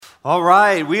All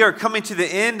right, we are coming to the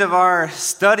end of our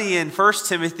study in 1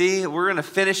 Timothy. We're going to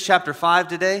finish chapter 5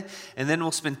 today, and then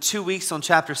we'll spend 2 weeks on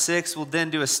chapter 6. We'll then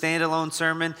do a standalone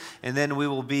sermon, and then we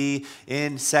will be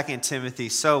in 2 Timothy.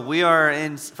 So we are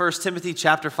in 1 Timothy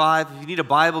chapter 5. If you need a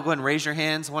Bible, go ahead and raise your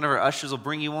hands. One of our ushers will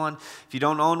bring you one. If you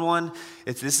don't own one,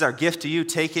 this is our gift to you.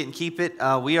 Take it and keep it.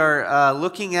 We're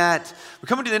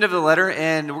coming to the end of the letter,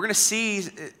 and we're going to see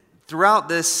throughout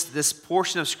this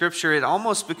portion of Scripture, it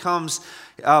almost becomes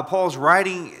Paul's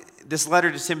writing this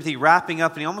letter to Timothy, wrapping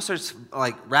up, and he almost starts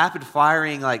like rapid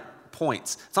firing like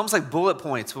points. It's almost like bullet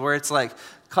points, where it's like a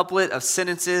couplet of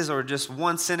sentences or just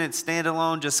one sentence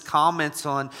standalone, just comments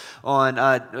on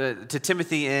to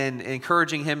Timothy and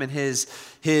encouraging him in his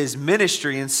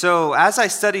ministry. And so as I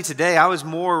studied today, I was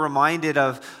more reminded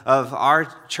of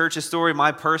our church's story,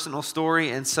 my personal story,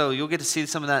 and so you'll get to see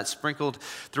some of that sprinkled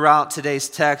throughout today's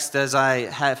text if I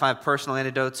have personal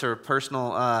anecdotes or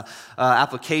personal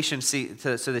applications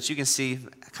so that you can see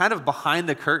kind of behind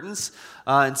the curtains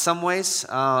in some ways,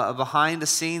 behind the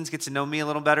scenes, get to know me a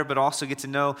little better, but also get to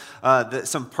know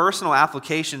some personal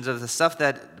applications of the stuff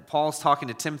that Paul's talking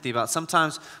to Timothy about.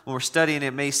 Sometimes when we're studying,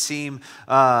 it may seem,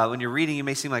 when you're reading, it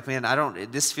may seem like, man,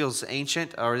 this feels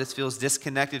ancient, or this feels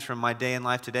disconnected from my day in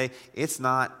life today. It's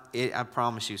not. I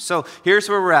promise you. So here's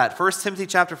where we're at. 1 Timothy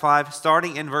chapter 5,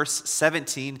 starting in verse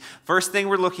 17. First thing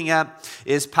we're looking at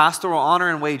is pastoral honor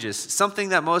and wages, something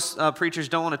that most preachers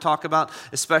don't want to talk about,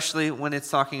 especially when it's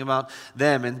talking about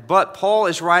them. But Paul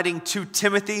is writing to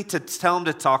Timothy to tell him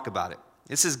to talk about it.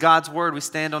 This is God's word. We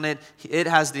stand on it. It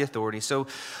has the authority. So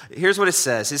here's what it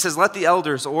says. It says, let the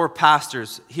elders or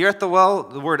pastors, here at the well,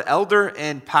 the word elder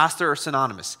and pastor are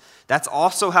synonymous. That's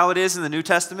also how it is in the New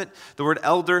Testament. The word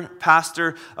elder,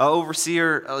 pastor,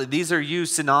 overseer, these are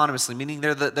used synonymously, meaning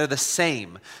they're the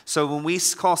same. So when we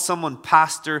call someone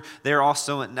pastor, they're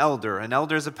also an elder. An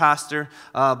elder is a pastor,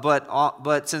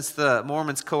 but since the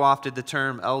Mormons co-opted the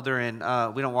term elder, and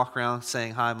we don't walk around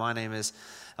saying, hi, my name is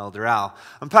Elder Al.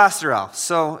 I'm Pastor Al.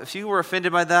 So if you were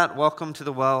offended by that, welcome to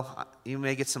the well. You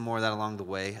may get some more of that along the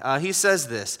way. He says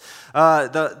this,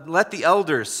 let the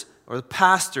elders or the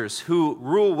pastors who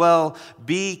rule well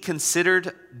be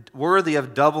considered worthy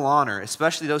of double honor,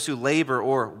 especially those who labor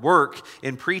or work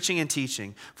in preaching and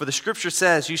teaching. For the scripture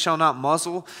says, you shall not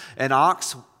muzzle an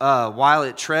ox while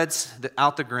it treads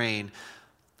out the grain,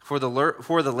 for the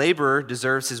laborer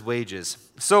deserves his wages.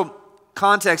 So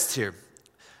context here.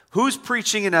 Who's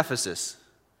preaching in Ephesus?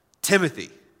 Timothy.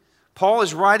 Paul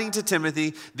is writing to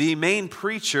Timothy, the main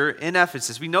preacher in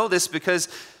Ephesus. We know this because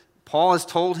Paul has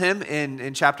told him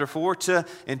in chapter 4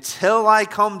 until I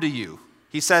come to you.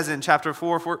 He says in chapter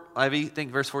 4, I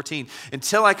think verse 14,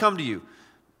 until I come to you,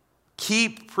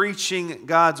 keep preaching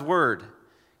God's word.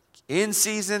 In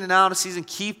season and out of season,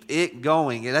 keep it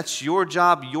going. And that's your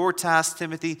job, your task,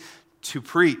 Timothy, to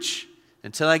preach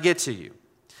until I get to you.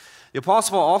 The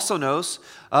Apostle Paul also knows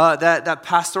that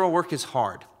pastoral work is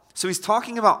hard. So he's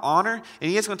talking about honor, and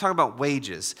he is going to talk about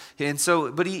wages. And so,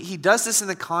 but he does this in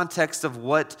the context of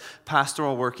what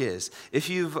pastoral work is. If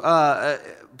you've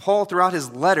Paul, throughout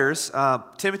his letters,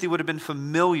 Timothy would have been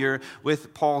familiar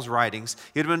with Paul's writings.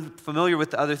 He would have been familiar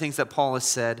with the other things that Paul has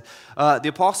said. The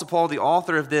Apostle Paul, the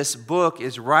author of this book,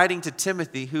 is writing to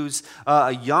Timothy, who's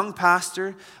a young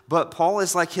pastor, but Paul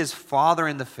is like his father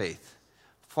in the faith.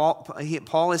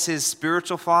 Paul is his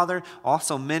spiritual father,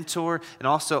 also mentor, and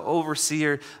also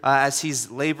overseer as he's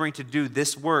laboring to do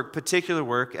this work, particular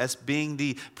work, as being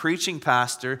the preaching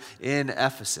pastor in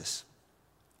Ephesus.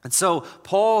 And so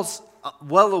Paul's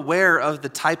well aware of the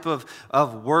type of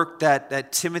work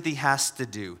that Timothy has to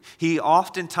do. He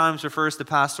oftentimes refers to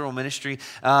pastoral ministry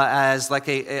as like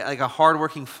a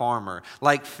hardworking farmer,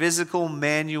 like physical,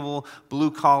 manual,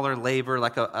 blue-collar labor,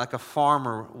 like a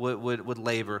farmer would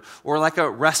labor, or like a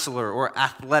wrestler or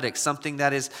athletic, something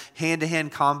that is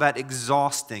hand-to-hand combat,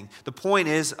 exhausting. The point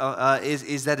is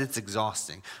that it's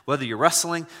exhausting. Whether you're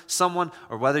wrestling someone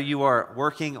or whether you are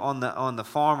working on the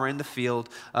farm or in the field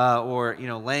or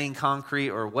laying concrete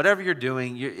or whatever you're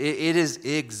doing, it is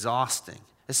exhausting,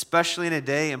 especially in a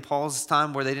day in Paul's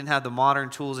time where they didn't have the modern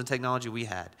tools and technology we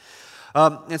had.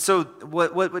 And so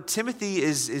what Timothy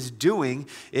is doing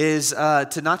is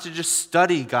not to just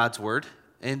study God's word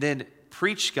and then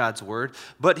preach God's word,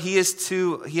 but he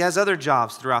has other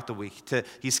jobs throughout the week.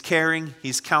 He's caring,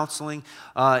 he's counseling.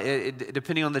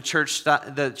 Depending on the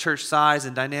church size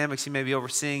and dynamics, he may be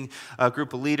overseeing a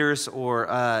group of leaders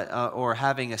or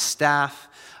having a staff.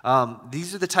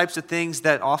 These are the types of things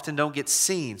that often don't get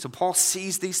seen. So Paul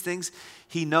sees these things,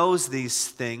 he knows these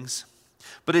things,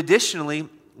 but additionally,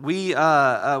 we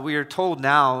are told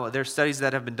now, there are studies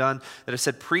that have been done that have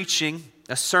said preaching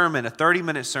a sermon, a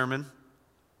 30-minute sermon,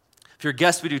 If you're a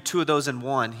guest, we do 2 of those in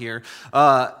 1 here.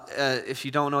 If you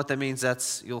don't know what that means,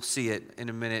 you'll see it in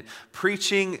a minute.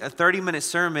 Preaching a 30-minute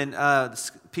sermon,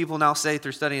 people now say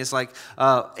through studying, is like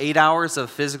 8 hours of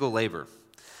physical labor.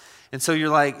 And so you're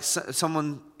like,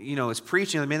 someone is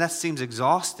preaching, like, man, that seems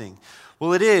exhausting.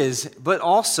 Well, it is, but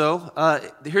also,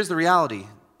 here's the reality.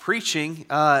 Preaching,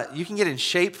 you can get in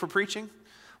shape for preaching.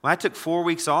 When I took 4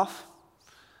 weeks off,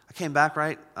 I came back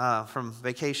from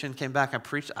vacation, came back, I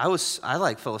preached. I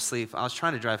fell asleep. I was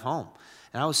trying to drive home,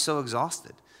 and I was so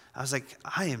exhausted. I was like,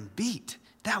 I am beat.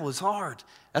 That was hard.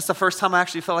 That's the first time I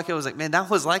actually felt like it was like, man, that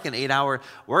was like an 8-hour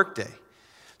workday.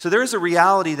 So there is a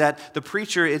reality that the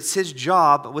preacher, it's his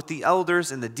job with the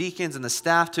elders and the deacons and the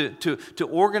staff to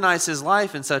organize his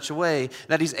life in such a way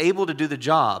that he's able to do the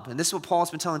job. And this is what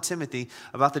Paul's been telling Timothy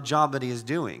about the job that he is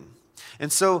doing. And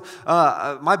so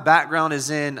my background is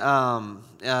in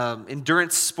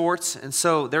endurance sports. And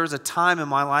so there was a time in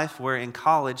my life where in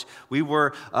college we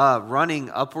were running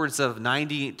upwards of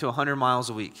 90 to 100 miles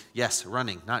a week. Yes,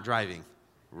 running, not driving,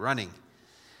 running.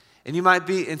 And you might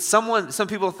be, and some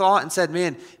people thought and said,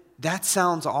 man, that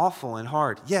sounds awful and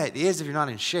hard. Yeah, it is if you're not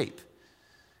in shape.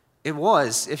 It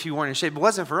was if you weren't in shape. It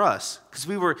wasn't for us because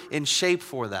we were in shape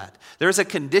for that. There's a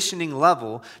conditioning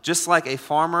level, just like a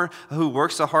farmer who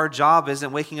works a hard job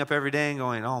isn't waking up every day and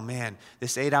going, oh man,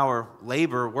 this 8-hour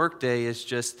labor workday is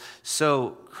just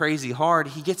so crazy hard.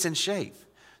 He gets in shape.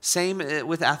 Same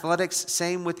with athletics,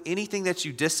 same with anything that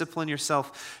you discipline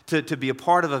yourself to be a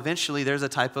part of. Eventually, there's a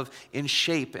type of in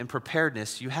shape and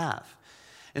preparedness you have.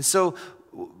 And so,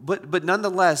 but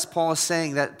nonetheless, Paul is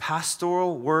saying that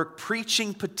pastoral work,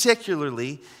 preaching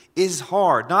particularly, is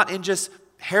hard. Not in just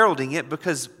heralding it,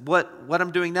 because what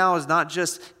I'm doing now is not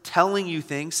just telling you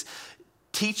things,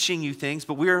 teaching you things,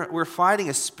 but we're fighting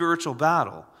a spiritual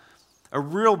battle, a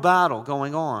real battle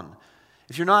going on.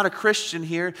 If you're not a Christian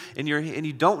here and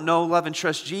you don't know, love, and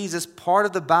trust Jesus, part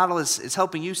of the battle is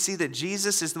helping you see that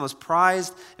Jesus is the most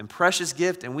prized and precious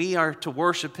gift, and we are to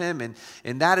worship him, and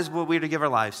that is what we are to give our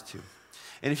lives to.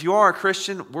 And if you are a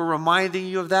Christian, we're reminding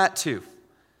you of that too.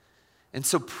 And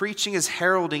so preaching is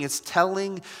heralding. It's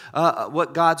telling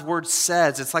what God's word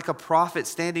says. It's like a prophet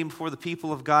standing before the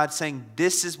people of God saying,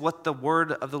 this is what the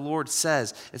word of the Lord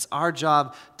says. It's our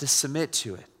job to submit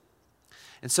to it.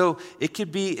 And so it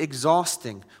could be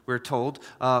exhausting, we're told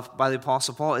by the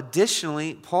Apostle Paul.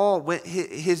 Additionally,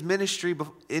 his ministry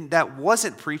that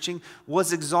wasn't preaching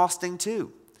was exhausting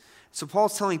too. So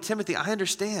Paul's telling Timothy, I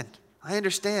understand.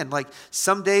 Like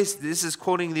some days, this is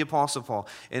quoting the Apostle Paul.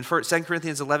 In 2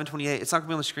 Corinthians 11:28, it's not going to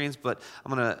be on the screens, but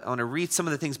I'm going to read some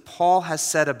of the things Paul has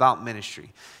said about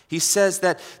ministry. He says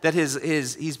that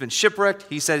he's been shipwrecked.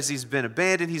 He says he's been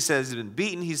abandoned. He says he's been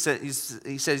beaten. He says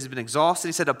he's been exhausted.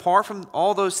 He said, apart from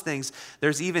all those things,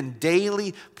 there's even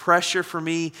daily pressure for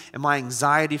me and my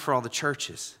anxiety for all the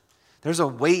churches. There's a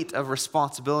weight of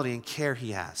responsibility and care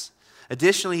he has.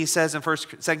 Additionally, he says in 2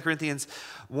 Corinthians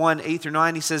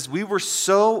 1:8-9, he says, we were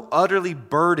so utterly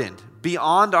burdened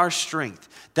beyond our strength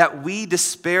that we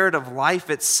despaired of life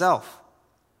itself.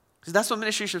 Because that's what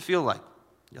ministry should feel like.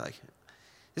 You're like,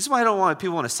 this is why I don't want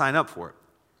people want to sign up for it.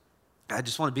 I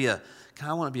just want to be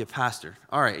a pastor.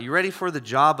 All right, are you ready for the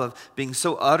job of being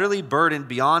so utterly burdened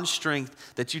beyond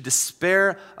strength that you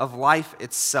despair of life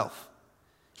itself?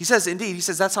 He says, indeed,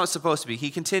 that's how it's supposed to be. He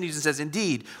continues and says,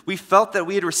 indeed, we felt that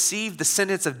we had received the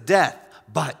sentence of death,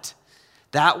 but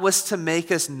that was to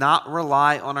make us not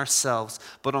rely on ourselves,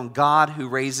 but on God who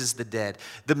raises the dead.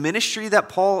 The ministry that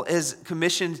Paul has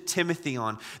commissioned Timothy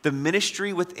on, the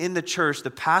ministry within the church,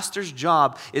 the pastor's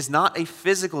job is not a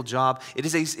physical job.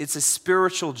 It's a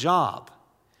spiritual job.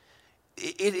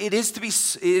 It is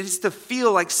to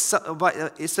feel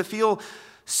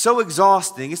so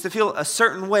exhausting. It's to feel a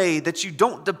certain way that you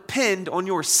don't depend on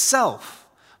yourself,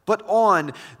 but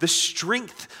on the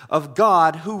strength of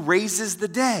God who raises the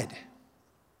dead.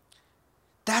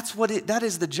 That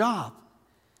is the job.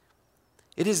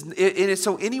 It is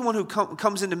so anyone who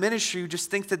comes into ministry who just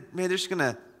thinks that, man, they're just going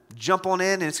to jump on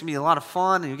in and it's going to be a lot of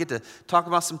fun and you get to talk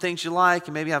about some things you like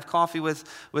and maybe have coffee with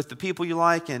the people you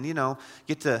like and,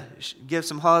 get to give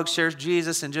some hugs, share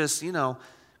Jesus, and just,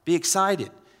 be excited.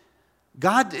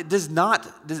 God has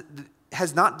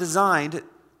not designed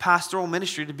pastoral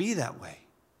ministry to be that way.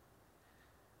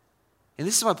 And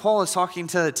this is why Paul is talking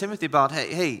to Timothy about,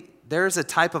 hey, there's a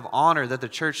type of honor that the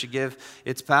church should give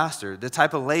its pastor. The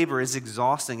type of labor is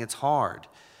exhausting. It's hard.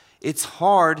 It's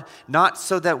hard not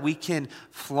so that we can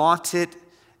flaunt it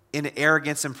in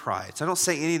arrogance and pride. So I don't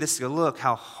say any of this to go, look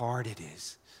how hard it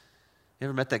is. You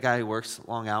ever met that guy who works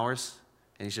long hours?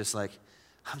 And he's just like,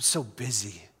 I'm so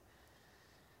busy.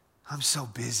 I'm so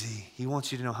busy. He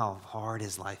wants you to know how hard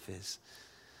his life is.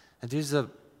 That dude's a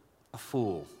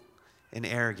fool and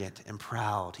arrogant and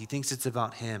proud. He thinks it's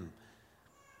about him.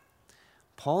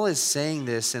 Paul is saying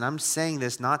this, and I'm saying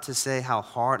this not to say how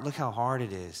hard, look how hard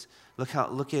it is. Look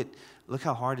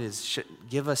how hard it is.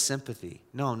 Give us sympathy.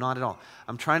 No, not at all.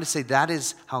 I'm trying to say that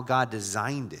is how God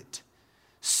designed it,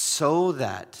 so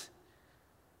that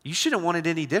you shouldn't want it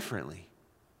any differently.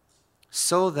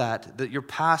 So that your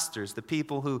pastors, the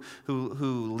people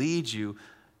who lead you,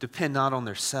 depend not on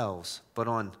themselves, but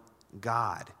on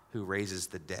God who raises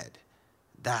the dead.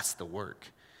 That's the work.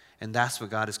 And that's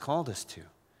what God has called us to.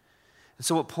 And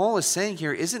so what Paul is saying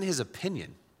here isn't his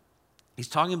opinion. He's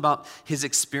talking about his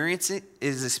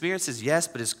experiences, yes,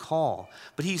 but his call.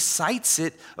 But he cites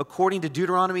it according to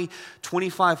Deuteronomy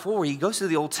 25:4. He goes to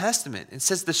the Old Testament and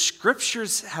says, the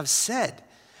scriptures have said,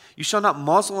 you shall not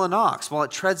muzzle an ox while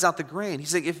it treads out the grain.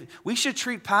 He's like, if we should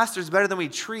treat pastors better than we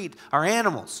treat our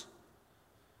animals.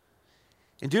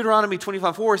 In Deuteronomy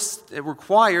 25:4, it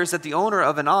requires that the owner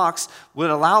of an ox would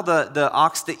allow the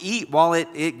ox to eat while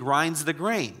it grinds the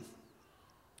grain.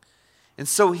 And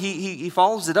so he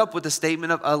follows it up with the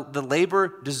statement of the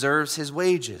laborer deserves his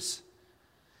wages.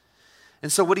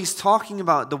 And so what he's talking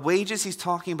about, the wages he's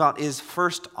talking about is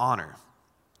first honor,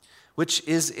 which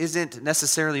isn't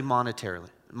necessarily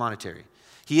monetary.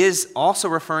 He is also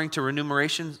referring to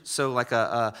remuneration, so like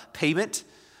a payment.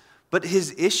 But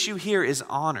his issue here is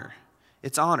honor.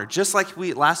 It's honor. Just like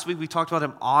last week we talked about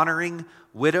him honoring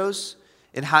widows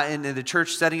and how in the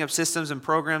church setting up systems and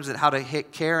programs and how to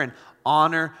care and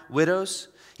honor widows.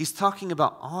 He's talking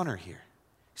about honor here.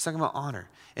 He's talking about honor.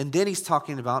 And then he's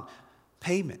talking about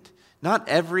payment. Not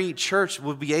every church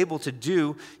will be able to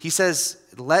do. He says,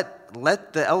 let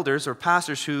the elders or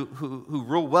pastors who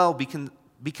rule well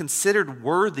be considered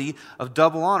worthy of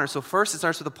double honor. So first it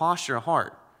starts with a posture, a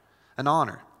heart, an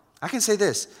honor. I can say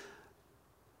this.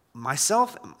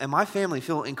 Myself and my family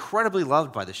feel incredibly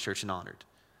loved by this church and honored.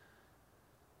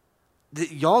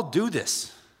 Y'all do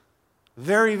this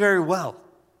very, very well.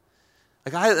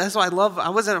 That's why I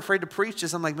wasn't afraid to preach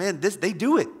this. I'm like, man, they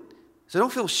do it. So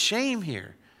don't feel shame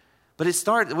here. But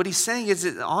what he's saying is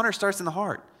that honor starts in the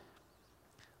heart.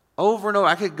 Over and over,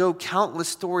 I could go countless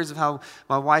stories of how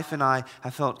my wife and I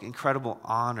have felt incredible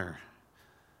honor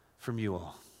from you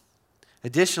all.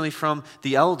 Additionally, from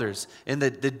the elders and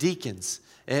the deacons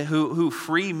who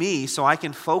free me so I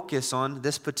can focus on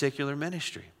this particular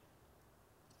ministry.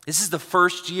 This is the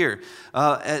first year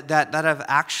that I've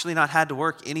actually not had to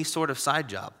work any sort of side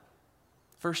job.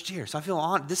 First year. So I feel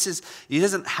honored. It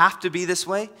doesn't have to be this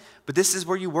way, but this is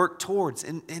where you work towards.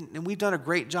 And we've done a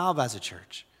great job as a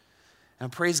church.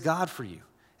 And I praise God for you.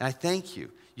 And I thank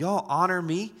you. Y'all honor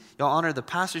me. Y'all honor the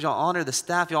pastors. Y'all honor the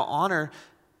staff. Y'all honor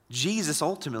Jesus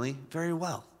ultimately very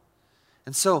well.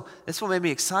 And so that's what made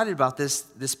me excited about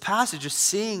this passage, just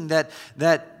seeing that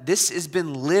this has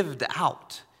been lived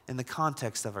out in the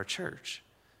context of our church.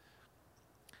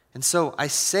 And so I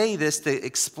say this to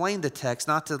explain the text,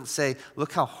 not to say,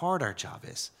 look how hard our job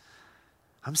is.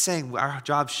 I'm saying our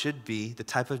job should be the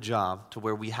type of job to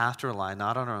where we have to rely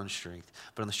not on our own strength,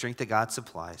 but on the strength that God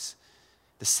supplies.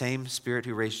 The same Spirit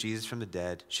who raised Jesus from the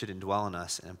dead should indwell in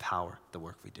us and empower the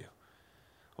work we do.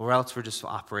 Or else we're just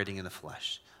operating in the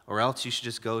flesh. Or else you should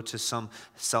just go to some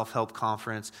self-help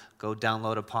conference, go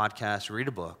download a podcast, read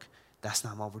a book. That's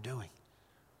not what we're doing.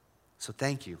 So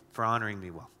thank you for honoring me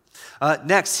well.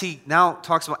 Next, he now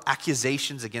talks about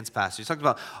accusations against pastors. He's talking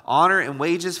about honor and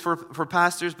wages for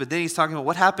pastors, but then he's talking about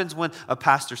what happens when a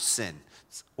pastor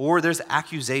sins, or there's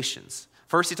accusations.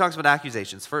 First, he talks about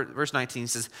accusations. Verse 19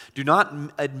 says, do not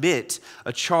admit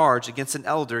a charge against an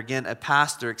elder, again, a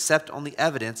pastor, except on the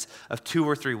evidence of 2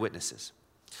 or 3 witnesses.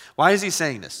 Why is he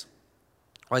saying this?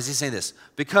 Why is he saying this?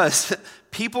 Because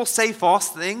people say false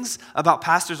things about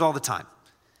pastors all the time.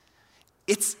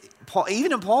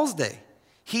 Even in Paul's day,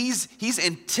 he's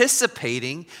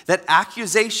anticipating that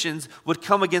accusations would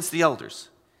come against the elders.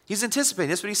 He's anticipating.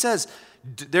 That's what he says.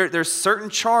 There's certain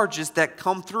charges that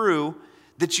come through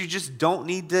that you just don't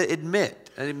need to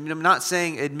admit. I'm not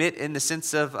saying admit in the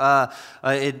sense of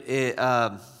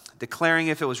declaring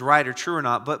if it was right or true or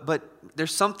not, but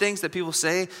there's some things that people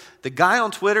say. The guy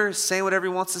on Twitter is saying whatever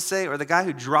he wants to say, or the guy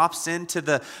who drops into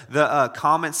the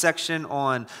comment section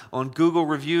on Google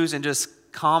reviews and just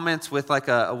comments with like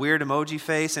a weird emoji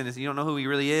face, and you don't know who he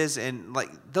really is, and like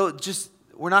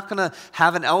we're not going to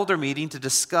have an elder meeting to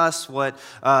discuss what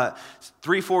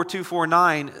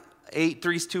 34249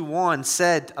 8321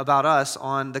 said about us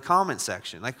on the comment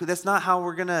section. Like, that's not how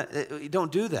we're going to,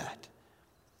 don't do that.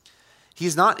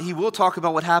 He will talk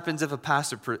about what happens if a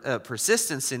pastor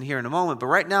persistence in here in a moment, but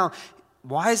right now,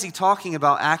 why is he talking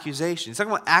about accusations? He's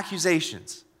talking about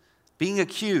accusations, being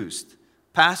accused.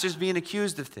 Pastors being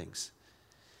accused of things.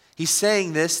 He's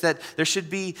saying this, that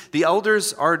the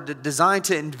elders are designed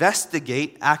to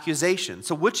investigate accusations.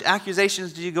 So which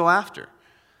accusations do you go after?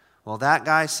 Well, that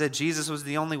guy said Jesus was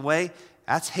the only way.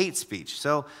 That's hate speech.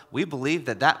 So we believe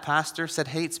that pastor said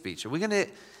hate speech. Are we going to,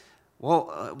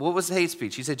 what was the hate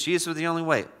speech? He said Jesus was the only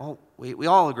way. Well, we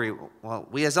all agree. Well,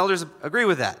 we as elders agree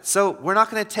with that. So we're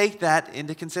not going to take that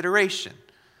into consideration.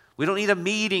 We don't need a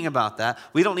meeting about that.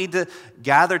 We don't need to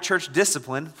gather church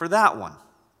discipline for that one.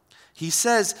 He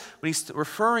says, when he's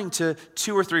referring to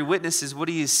 2 or 3 witnesses, what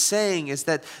he is saying is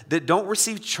that don't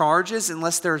receive charges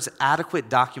unless there's adequate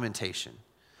documentation,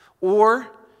 or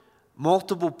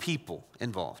multiple people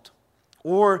involved,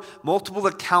 or multiple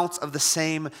accounts of the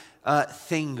same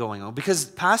thing going on. Because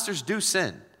pastors do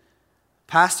sin.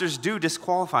 Pastors do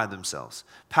disqualify themselves.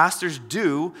 Pastors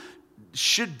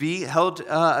should be held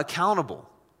accountable.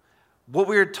 What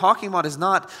we're talking about is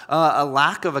not a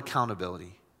lack of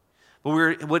accountability.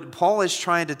 But what Paul is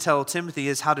trying to tell Timothy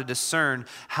is how to discern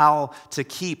how to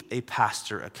keep a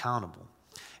pastor accountable.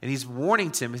 And he's warning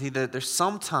Timothy that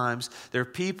there are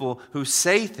people who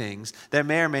say things that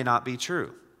may or may not be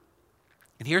true.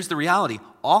 And here's the reality.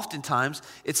 Oftentimes,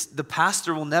 it's the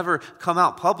pastor will never come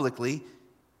out publicly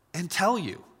and tell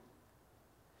you.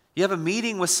 You have a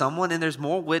meeting with someone and there's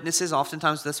more witnesses.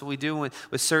 Oftentimes, that's what we do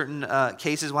with certain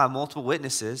cases. We'll have multiple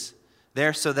witnesses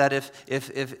there, so that if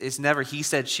it's never he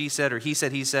said, she said, or he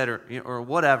said, or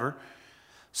whatever,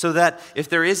 so that if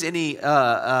there is any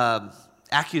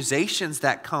accusations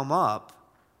that come up,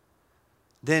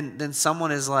 then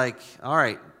someone is like, all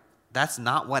right, that's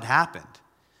not what happened.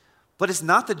 But it's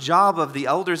not the job of the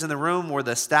elders in the room or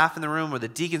the staff in the room or the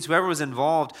deacons, whoever was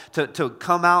involved, to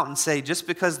come out and say, just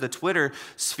because the Twitter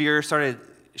sphere started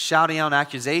shouting out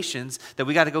accusations, that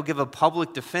we got to go give a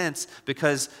public defense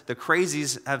because the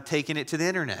crazies have taken it to the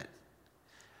internet.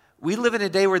 We live in a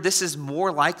day where this is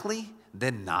more likely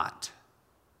than not.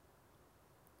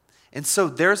 And so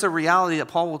there's a reality that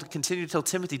Paul will continue to tell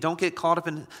Timothy: don't get caught up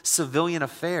in civilian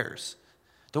affairs.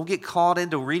 Don't get caught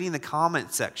into reading the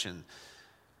comment section.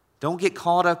 Don't get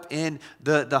caught up in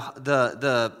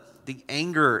the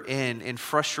anger and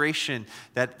frustration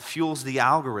that fuels the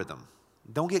algorithm.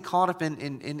 Don't get caught up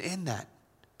in that,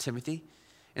 Timothy.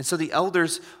 And so the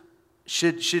elders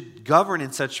should govern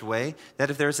in such a way that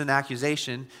if there's an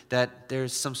accusation, that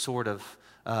there's some sort of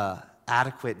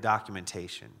adequate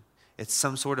documentation. It's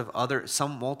some sort of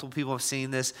multiple people have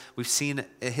seen this. We've seen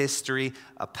a history,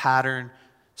 a pattern,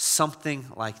 something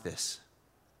like this.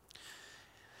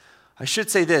 I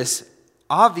should say this.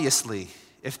 Obviously,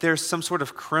 if there's some sort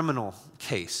of criminal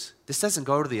case, this doesn't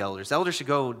go to the elders. The elders should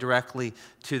go directly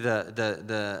to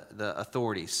the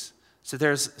authorities. So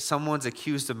there's someone's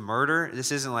accused of murder.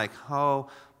 This isn't like, oh,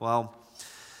 well,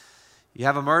 you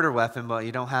have a murder weapon, but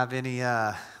you don't have any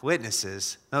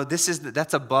witnesses. No,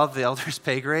 that's above the elders'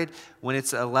 pay grade. When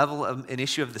it's an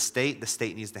issue of the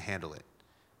state needs to handle it.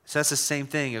 So that's the same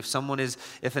thing.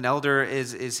 If an elder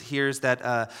hears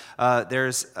that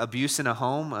there's abuse in a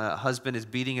home, a husband is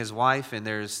beating his wife,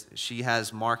 and she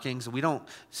has markings, we don't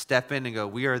step in and go,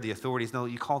 we are the authorities. No,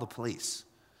 you call the police.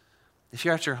 If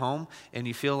you're at your home and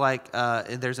you feel like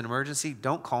there's an emergency,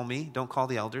 don't call me, don't call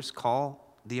the elders,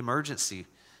 call the emergency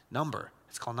number.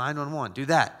 It's called 911. Do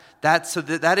that.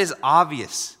 That is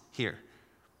obvious here.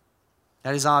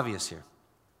 That is obvious here.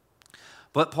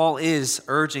 But Paul is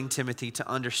urging Timothy to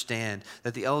understand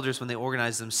that the elders, when they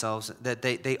organize themselves, that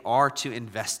they are to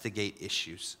investigate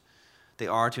issues. They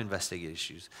are to investigate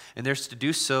issues. And they're to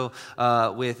do so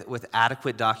with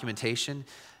adequate documentation.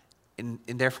 And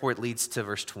therefore it leads to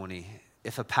verse 20.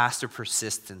 If a pastor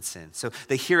persists in sin. So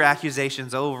they hear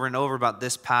accusations over and over about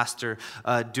this pastor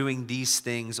doing these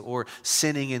things or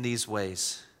sinning in these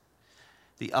ways.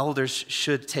 The elders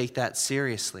should take that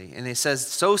seriously. And it says,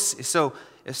 so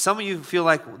if some of you feel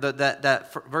like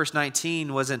that verse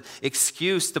 19 was an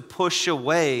excuse to push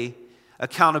away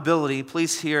accountability,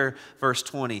 please hear verse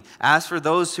 20. As for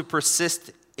those who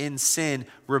persist in sin,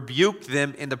 rebuke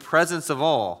them in the presence of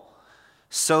all,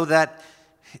 so that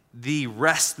the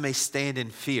rest may stand in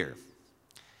fear.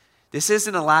 This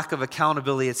isn't a lack of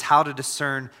accountability. It's how to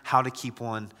discern how to keep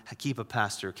a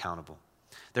pastor accountable.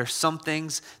 There are some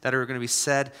things that are going to be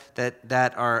said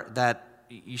that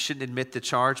you shouldn't admit the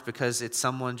charge because it's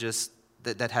someone just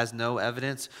that has no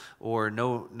evidence or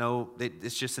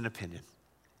it's just an opinion.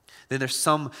 Then there's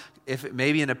if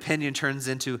maybe an opinion turns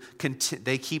into,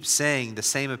 they keep saying the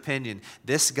same opinion.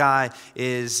 This guy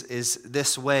is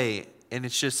this way, and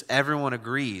it's just everyone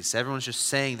agrees. Everyone's just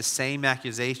saying the same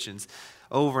accusations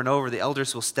over and over. The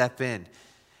elders will step in,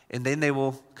 and then they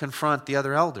will confront the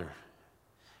other elder.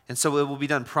 And so it will be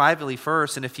done privately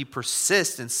first, and if he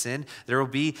persists in sin, there will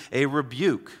be a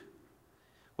rebuke.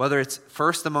 Whether it's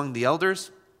first among the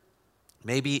elders,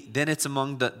 maybe then it's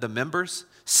among the members.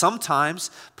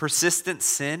 Sometimes persistent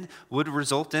sin would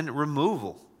result in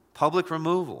removal, public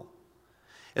removal.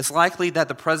 It's likely that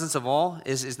the presence of all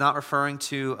is not referring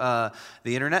to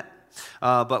the internet,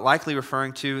 but likely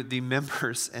referring to the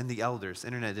members and the elders.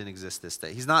 Internet didn't exist this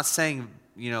day. He's not saying,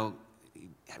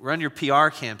 run your PR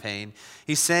campaign.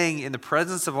 He's saying in the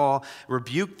presence of all,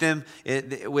 rebuke them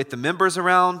with the members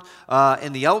around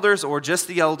and the elders, or just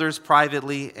the elders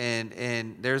privately,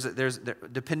 and there's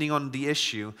depending on the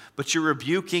issue, but you're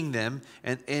rebuking them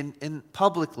and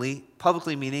publicly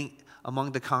meaning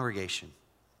among the congregation.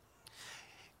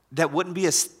 That wouldn't be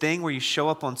a thing where you show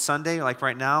up on Sunday, like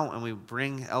right now, and we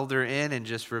bring elder in and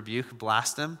just rebuke,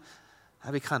 blast them.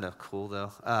 That'd be kind of cool,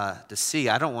 though, to see.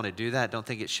 I don't want to do that. Don't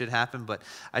think it should happen, but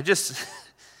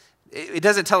it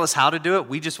doesn't tell us how to do it.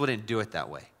 We just wouldn't do it that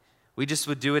way. We just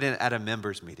would do it at a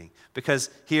members meeting,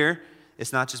 because here,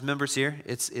 it's not just members here.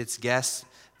 It's guests,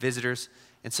 visitors,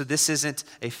 and so this isn't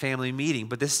a family meeting.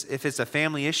 But if it's a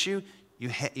family issue,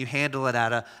 you handle it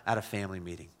at a family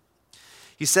meeting.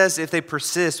 He says if they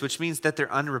persist, which means that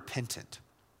they're unrepentant.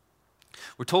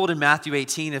 We're told in Matthew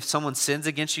 18, if someone sins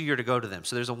against you, you're to go to them.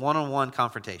 So there's a one-on-one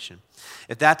confrontation.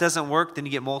 If that doesn't work, then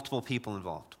you get multiple people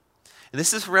involved. And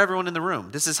this is for everyone in the room.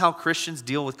 This is how Christians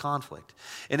deal with conflict.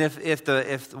 And if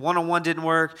the one-on-one didn't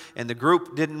work and the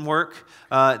group didn't work,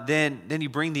 then you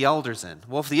bring the elders in.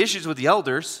 Well, if the issue's with the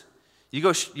elders,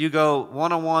 you go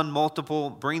one-on-one, multiple,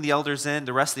 bring the elders in,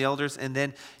 the rest of the elders, and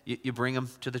then you bring them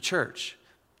to the church.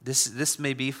 This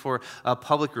may be for a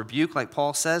public rebuke, like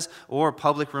Paul says, or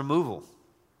public removal.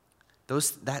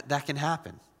 That can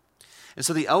happen. And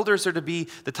so the elders are to be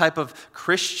the type of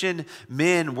Christian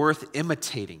men worth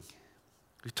imitating.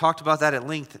 We talked about that at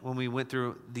length when we went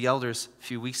through the elders a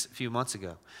few months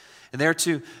ago. And they're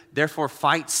to therefore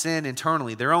fight sin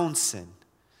internally, their own sin,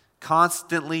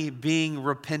 constantly being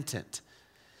repentant.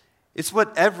 It's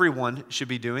what everyone should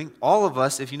be doing. All of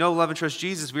us, if you know, love, and trust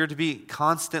Jesus, we are to be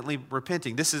constantly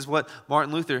repenting. This is what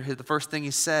Martin Luther, the first thing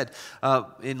he said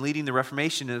in leading the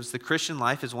Reformation, is the Christian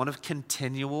life is one of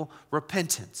continual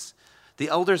repentance. The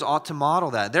elders ought to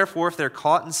model that. Therefore, if they're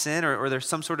caught in sin or there's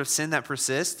some sort of sin that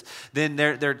persists, then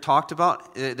they're talked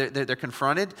about, they're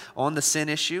confronted on the sin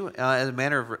issue as a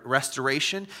manner of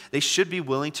restoration. They should be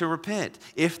willing to repent.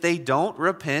 If they don't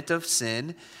repent of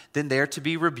sin, then they're to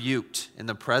be rebuked in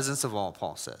the presence of all,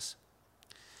 Paul says.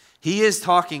 He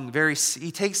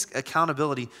takes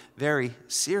accountability very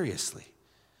seriously.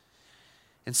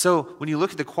 And so when you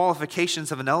look at the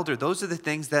qualifications of an elder, those are the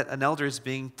things that an elder is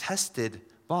being tested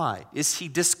by. Is he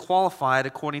disqualified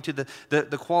according to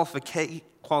the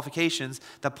qualifications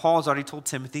that Paul's already told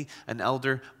Timothy an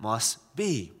elder must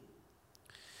be?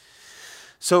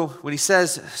 So when he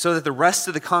says, so that the rest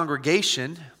of the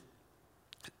congregation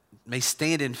may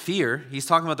stand in fear, he's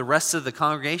talking about the rest of the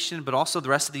congregation, but also the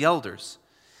rest of the elders.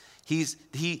 He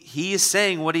is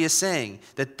saying what he is saying,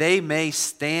 that they may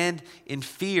stand in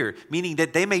fear, meaning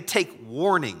that they may take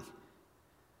warning.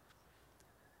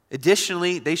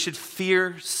 Additionally, they should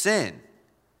fear sin.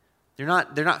 They're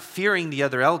not fearing the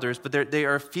other elders, but they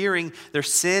are fearing their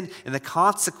sin and the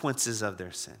consequences of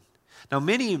their sin. Now,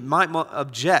 many might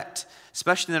object,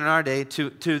 especially in our day,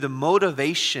 to the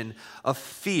motivation of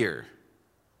fear.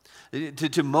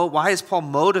 Why is Paul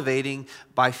motivating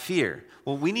by fear?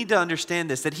 Well, we need to understand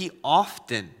this, that he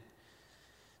often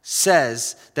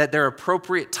says that there are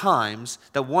appropriate times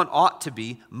that one ought to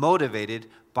be motivated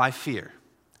by fear.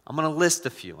 I'm going to list a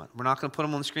few. We're not going to put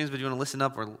them on the screens, but you want to listen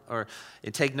up or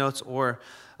take notes or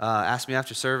ask me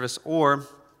after service, or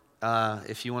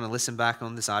if you want to listen back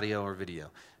on this audio or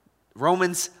video.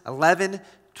 Romans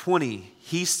 11:20,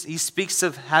 he speaks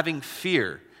of having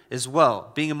fear as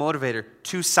well, being a motivator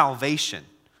to salvation.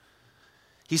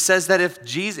 He says that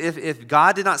if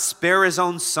God did not spare his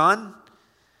own son,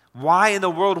 why in the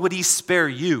world would he spare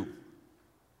you?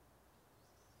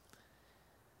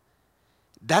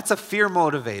 That's a fear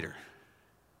motivator.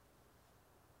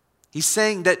 He's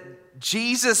saying that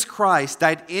Jesus Christ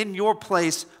died in your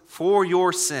place for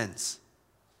your sins.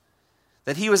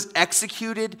 That he was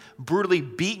executed, brutally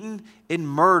beaten, and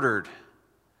murdered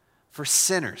for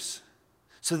sinners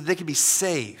so that they could be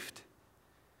saved.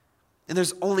 And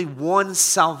there's only one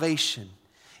salvation,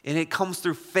 and it comes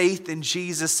through faith in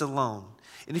Jesus alone.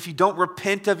 And if you don't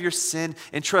repent of your sin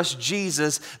and trust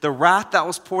Jesus, the wrath that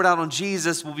was poured out on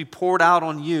Jesus will be poured out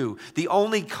on you. The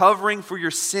only covering for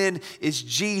your sin is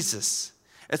Jesus.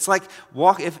 It's like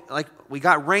we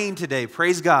got rain today,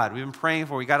 praise God. We've been praying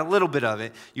for it. We got a little bit of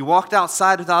it. You walked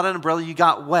outside without an umbrella, you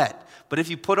got wet. But if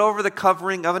you put over the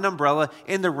covering of an umbrella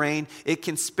in the rain, it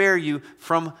can spare you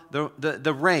from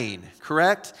the rain,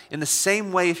 correct? In the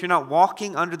same way, if you're not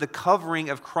walking under the covering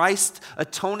of Christ's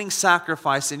atoning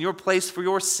sacrifice in your place for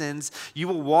your sins, you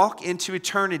will walk into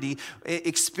eternity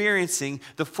experiencing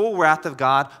the full wrath of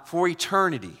God for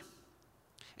eternity.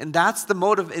 And that's the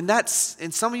motive, and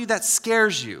some of you that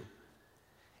scares you.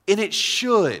 And it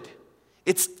should.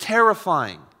 It's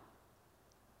terrifying.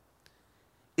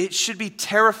 It should be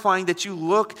terrifying that you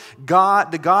look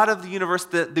God, the God of the universe,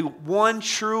 the one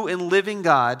true and living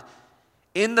God,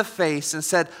 in the face and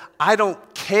said, I don't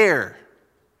care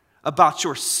about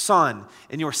your son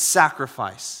and your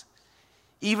sacrifice.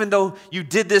 Even though you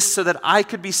did this so that I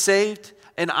could be saved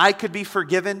and I could be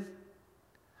forgiven,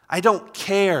 I don't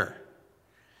care.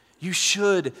 You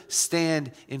should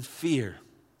stand in fear.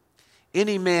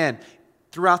 Any man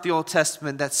throughout the Old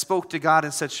Testament that spoke to God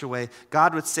in such a way,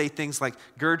 God would say things like,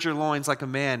 gird your loins like a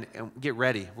man and get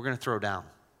ready. We're going to throw down.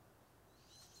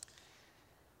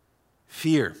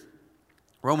 Fear.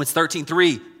 Romans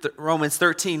 13:3, Romans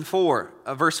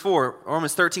 13:4, verse 4,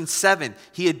 Romans 13:7.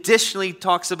 He additionally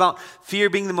talks about fear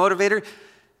being the motivator,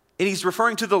 and he's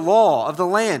referring to the law of the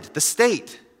land, the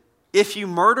state. If you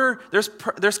murder,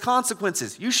 there's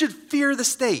consequences. You should fear the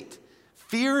state.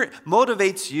 Fear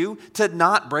motivates you to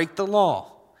not break the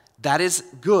law. That is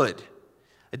good.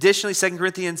 Additionally, 2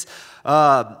 Corinthians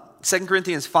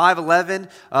 5:11,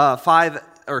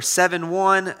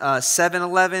 7:1,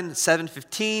 7:11,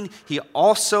 7:15. He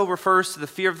also refers to the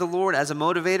fear of the Lord as a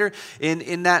motivator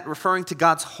in that referring to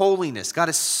God's holiness. God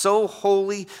is so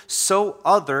holy, so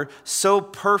other, so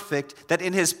perfect that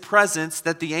in his presence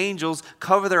that the angels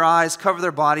cover their eyes, cover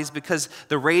their bodies because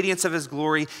the radiance of his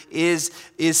glory is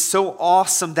so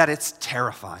awesome that it's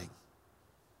terrifying.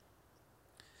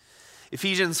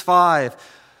 Ephesians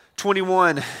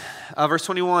 5:21. Verse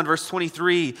 21, verse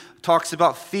 23 talks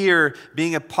about fear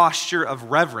being a posture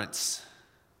of reverence.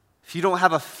 If you don't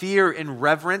have a fear and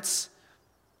reverence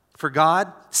for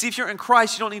God, see, if you're in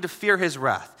Christ, you don't need to fear his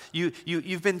wrath.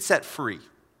 You've been set free.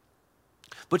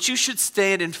 But you should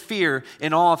stand in fear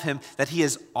in awe of him that he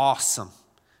is awesome,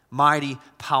 mighty,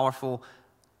 powerful,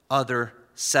 other,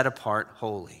 set apart,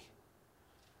 holy.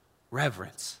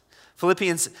 Reverence.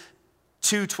 Philippians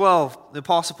 2:12, the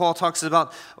Apostle Paul talks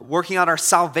about working out our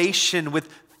salvation with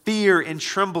fear and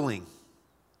trembling.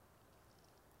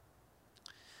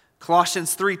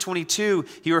 Colossians 3:22,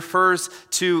 he refers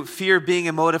to fear being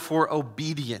a motive for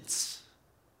obedience.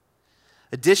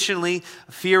 Additionally,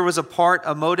 fear was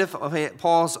a motive of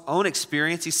Paul's own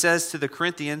experience. He says to the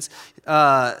Corinthians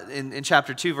in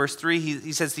chapter 2, verse 3,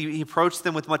 he says he approached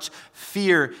them with much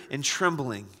fear and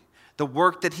trembling. The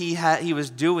work that he was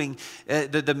doing,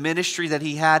 the ministry that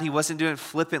he had, he wasn't doing it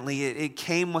flippantly. It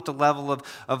came with the level of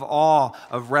awe,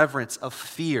 of reverence, of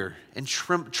fear, and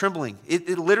trembling.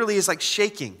 It literally is like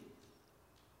shaking.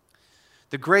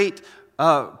 The great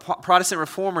Protestant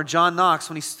reformer John Knox,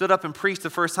 when he stood up and preached the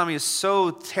first time, he was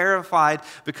so terrified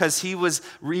because he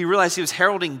realized he was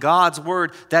heralding God's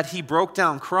word that he broke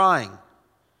down crying.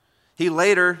 He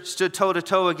later stood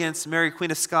toe-to-toe against Mary, Queen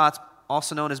of Scots,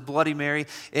 also known as Bloody Mary,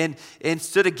 and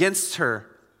stood against her,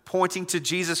 pointing to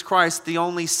Jesus Christ, the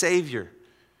only Savior.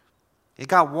 It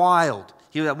got wild.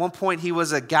 At one point, he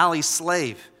was a galley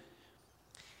slave.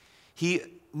 He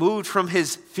moved from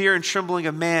his fear and trembling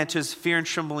of man to his fear and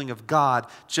trembling of God,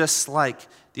 just like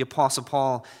the Apostle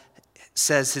Paul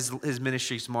says his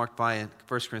ministry is marked by in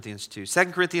 1 Corinthians 2.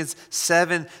 2 Corinthians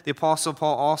 7, the Apostle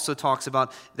Paul also talks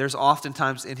about there's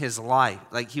oftentimes in his life,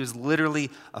 like he was literally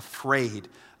afraid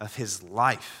of his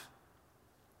life.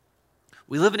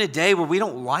 We live in a day where we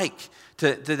don't like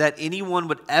that anyone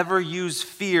would ever use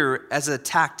fear as a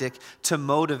tactic to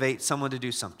motivate someone to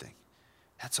do something.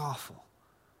 That's awful.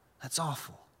 That's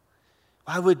awful.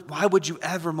 Why would you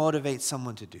ever motivate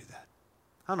someone to do that?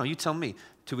 I don't know, you tell me.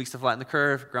 2 weeks to flatten the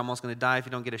curve, grandma's going to die if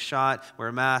you don't get a shot, wear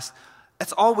a mask.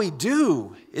 That's all we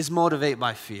do is motivate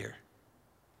by fear.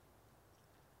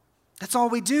 That's all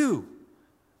we do.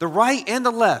 The right and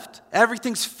the left,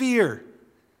 everything's fear.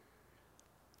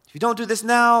 If you don't do this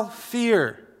now,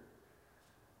 fear.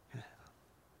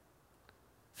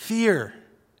 Fear.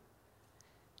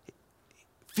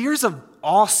 Fear is an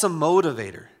awesome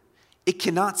motivator. It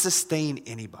cannot sustain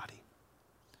anybody.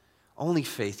 Only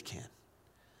faith can.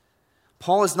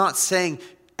 Paul is not saying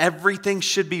everything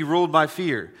should be ruled by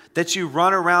fear, that you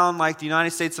run around like the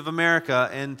United States of America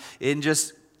and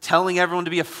just telling everyone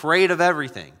to be afraid of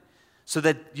everything so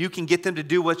that you can get them to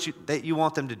do what you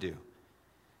want them to do.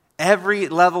 Every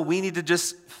level, we need to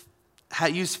just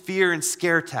use fear and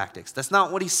scare tactics. That's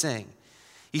not what he's saying.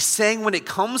 He's saying when it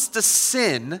comes to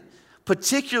sin,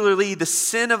 particularly the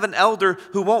sin of an elder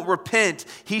who won't repent.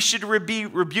 He should be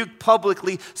rebuked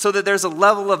publicly so that there's a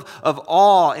level of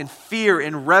awe and fear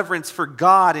and reverence for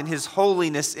God and his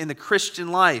holiness in the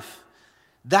Christian life.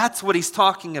 That's what he's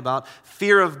talking about,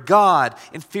 fear of God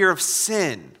and fear of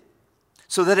sin,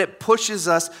 so that it pushes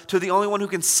us to the only one who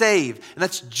can save, and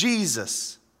that's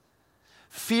Jesus.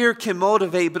 Fear can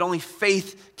motivate, but only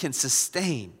faith can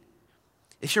sustain.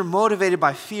 If you're motivated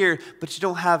by fear, but you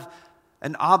don't have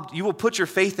you will put your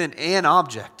faith in an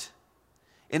object.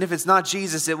 And if it's not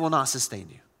Jesus, it will not sustain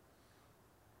you.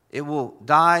 It will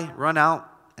die, run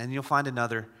out, and you'll find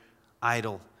another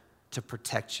idol to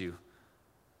protect you.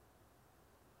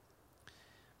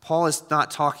 Paul is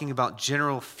not talking about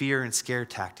general fear and scare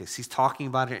tactics. He's talking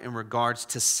about it in regards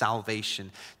to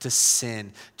salvation, to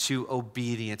sin, to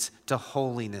obedience, to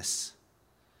holiness.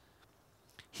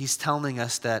 He's telling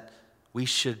us that we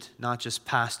should, not just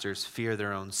pastors, fear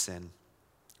their own sin,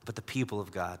 but the people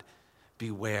of God,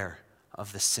 beware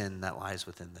of the sin that lies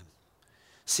within them.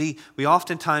 See, we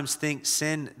oftentimes think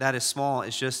sin that is small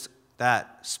is just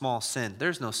that small sin.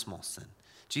 There's no small sin.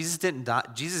 Jesus didn't die.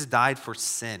 Jesus died for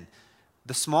sin.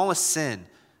 The smallest sin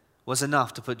was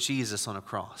enough to put Jesus on a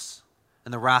cross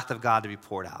and the wrath of God to be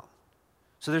poured out.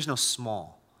 So there's no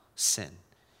small sin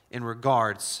in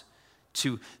regards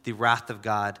to the wrath of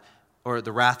God, or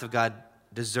the wrath of God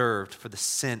deserved for the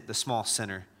small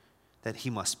sinner that he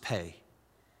must pay.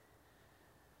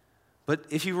 But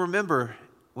if you remember,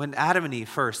 when Adam and Eve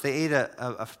first, they ate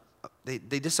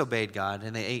they disobeyed God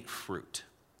and they ate fruit.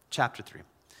 Chapter 3.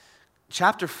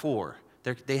 Chapter 4,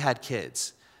 they had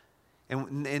kids.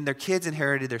 And their kids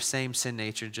inherited their same sin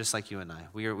nature just like you and I.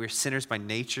 We're sinners by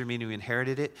nature, meaning we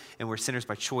inherited it, and we're sinners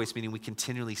by choice, meaning we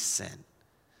continually sin.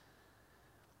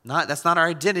 That's not our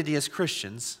identity as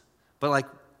Christians, but like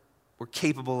we're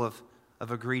capable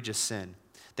of egregious sin.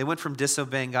 They went from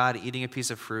disobeying God, eating a piece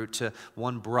of fruit, to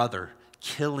one brother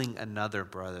killing another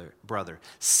brother.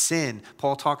 Sin,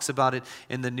 Paul talks about it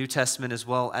in the New Testament as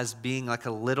well as being like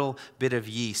a little bit of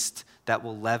yeast that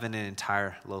will leaven an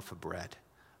entire loaf of bread.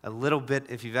 A little bit,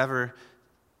 if you've ever,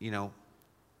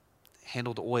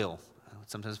 handled oil. I would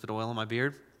sometimes put oil on my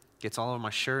beard, gets all over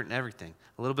my shirt and everything.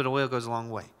 A little bit of oil goes a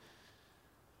long way.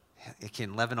 It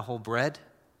can leaven a whole bread,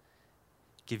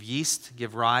 give yeast,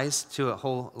 give rise to a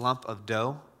whole lump of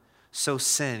dough. So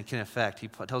sin can affect. He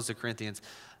tells the Corinthians,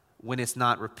 when it's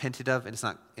not repented of and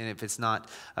if it's not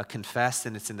confessed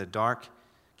and it's in the dark,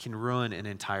 can ruin an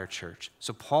entire church.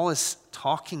 So Paul is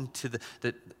talking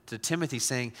to Timothy,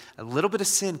 saying a little bit of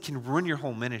sin can ruin your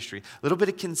whole ministry. A little bit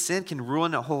of sin can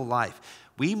ruin a whole life.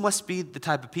 We must be the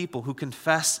type of people who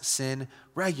confess sin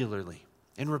regularly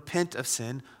and repent of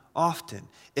sin often.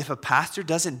 If a pastor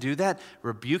doesn't do that,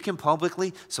 rebuke him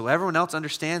publicly so everyone else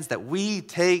understands that we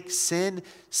take sin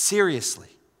seriously.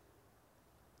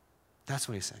 That's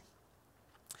what he's saying.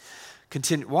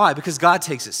 Continue. Why? Because God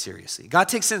takes it seriously. God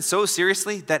takes sin so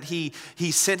seriously that he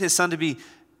sent his son to be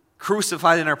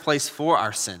crucified in our place for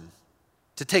our sin,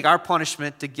 to take our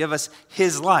punishment, to give us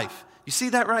his life. You see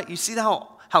that, right? You see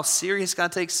how serious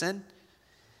God takes sin?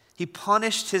 He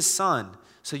punished his son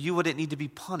so you wouldn't need to be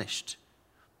punished.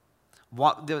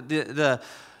 The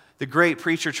great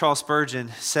preacher Charles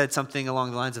Spurgeon said something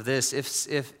along the lines of this: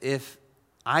 If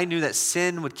I knew that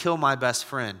sin would kill my best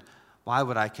friend, why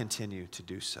would I continue to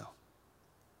do so?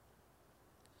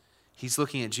 He's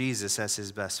looking at Jesus as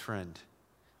his best friend.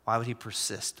 Why would he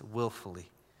persist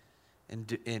willfully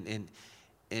in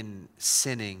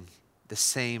sinning the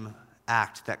same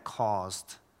act that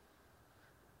caused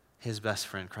his best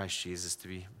friend, Christ Jesus, to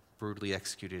be brutally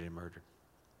executed and murdered?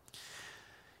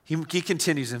 He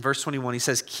continues in verse 21. He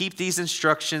says, keep these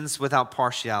instructions without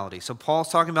partiality. So Paul's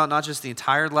talking about not just the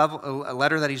entire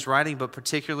letter that he's writing, but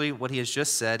particularly what he has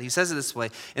just said. He says it this way: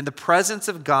 in the presence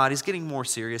of God, he's getting more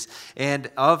serious, and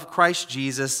of Christ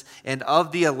Jesus, and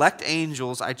of the elect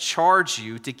angels, I charge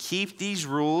you to keep these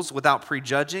rules without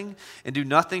prejudging and do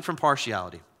nothing from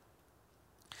partiality.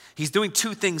 He's doing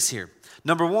two things here.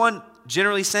 Number one,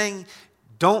 generally saying,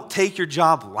 don't take your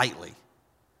job lightly.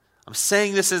 I'm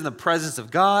saying this in the presence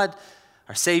of God,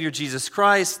 our Savior Jesus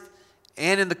Christ,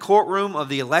 and in the courtroom of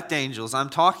the elect angels. I'm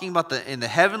talking about in the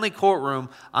heavenly courtroom.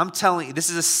 I'm telling you, this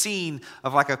is a scene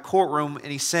of like a courtroom,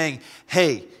 and he's saying,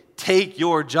 hey, take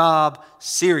your job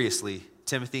seriously,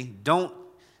 Timothy. Don't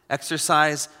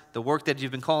exercise the work that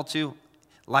you've been called to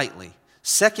lightly.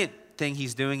 Second thing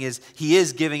he's doing is he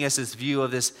is giving us this view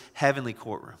of this heavenly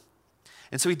courtroom.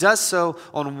 And so he does so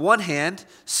on one hand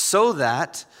so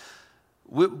that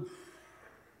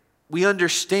we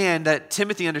understand that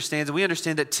Timothy understands, and we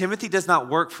understand that Timothy does not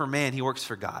work for man, he works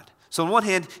for God. So on one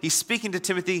hand, he's speaking to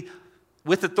Timothy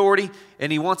with authority,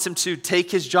 and he wants him to take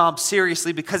his job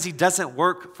seriously because he doesn't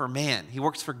work for man. He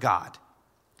works for God.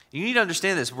 You need to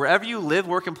understand this. Wherever you live,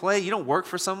 work, and play, you don't work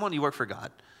for someone, you work for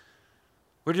God.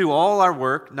 We're to do all our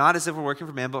work, not as if we're working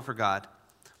for man, but for God.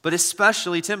 But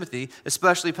especially Timothy,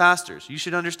 especially pastors. You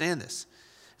should understand this.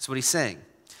 That's what he's saying.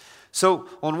 So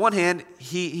on one hand,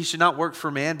 he should not work for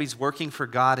man, but he's working for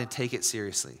God and take it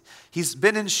seriously. He's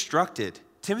been instructed.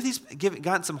 Timothy's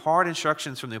gotten some hard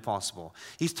instructions from the apostle Paul.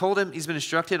 He's been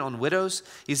instructed on widows.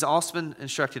 He's also been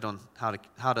instructed on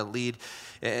how to lead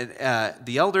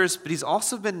the elders, but he's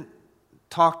also been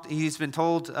told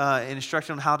and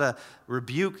instructed on how to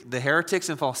rebuke the heretics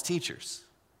and false teachers.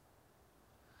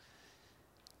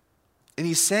 And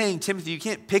he's saying, Timothy, you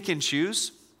can't pick and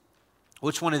choose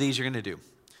which one of these you're going to do.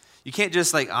 You can't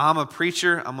just I'm a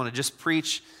preacher, I'm going to just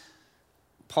preach.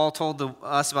 Paul told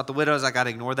us about the widows, I got to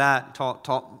ignore that.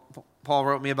 Paul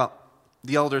wrote me about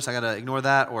the elders, I got to ignore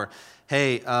that. Or,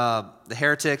 hey, the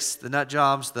heretics, the nut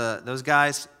jobs, those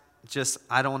guys,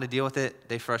 I don't want to deal with it.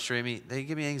 They frustrate me. They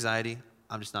give me anxiety.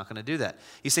 I'm just not going to do that.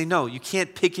 He's saying, no, you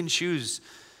can't pick and choose,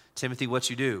 Timothy, what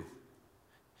you do.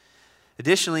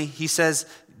 Additionally, he says,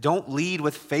 don't lead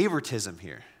with favoritism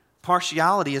here.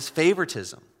 Partiality is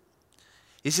favoritism.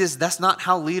 He says that's not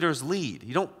how leaders lead.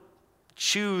 You don't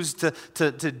choose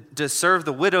to serve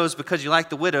the widows because you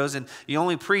like the widows, and you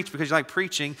only preach because you like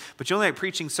preaching, but you only like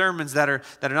preaching sermons that are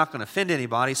not going to offend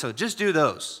anybody, so just do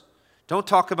those. Don't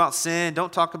talk about sin.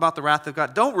 Don't talk about the wrath of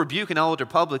God. Don't rebuke an elder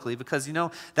publicly because,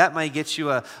 that might get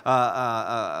you a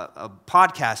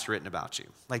podcast written about you.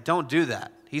 Don't do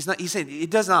that. He's saying it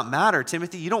does not matter,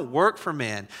 Timothy. You don't work for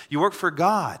man. You work for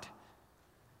God.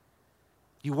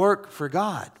 You work for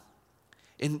God.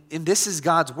 And this is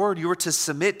God's word. You are to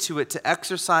submit to it, to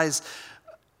exercise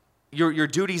your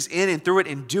duties in and through it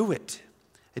and do it.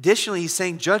 Additionally, he's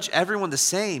saying judge everyone the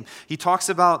same. He talks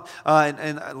about,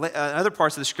 in other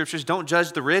parts of the scriptures, don't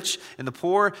judge the rich and the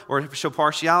poor or show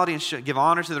partiality and give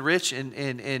honor to the rich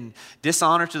and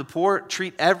dishonor to the poor.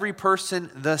 Treat every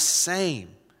person the same.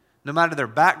 No matter their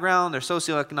background, their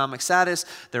socioeconomic status,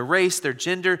 their race, their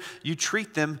gender, you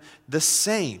treat them the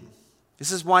same.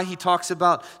 This is why he talks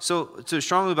about so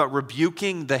strongly about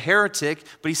rebuking the heretic,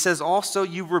 but he says also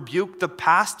you rebuke the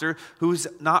pastor who's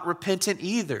not repentant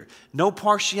either. No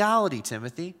partiality,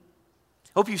 Timothy. I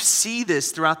hope you see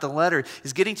this throughout the letter.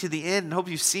 He's getting to the end, and I hope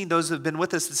you've seen those who have been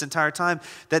with us this entire time,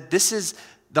 that this is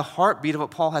the heartbeat of what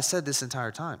Paul has said this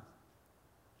entire time.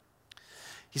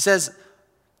 He says,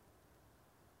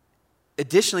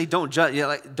 additionally, don't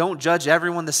judge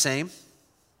everyone the same.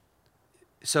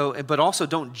 But also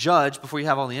don't judge before you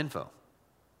have all the info.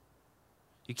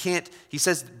 You can't, he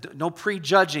says, no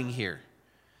prejudging here.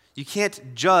 You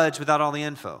can't judge without all the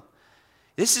info.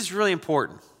 This is really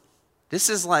important. This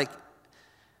is like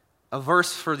a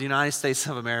verse for the United States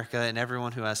of America and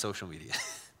everyone who has social media.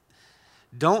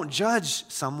 Don't judge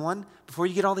someone before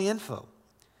you get all the info.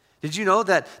 Did you know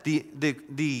that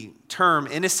the term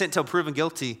innocent till proven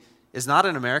guilty is not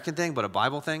an American thing, but a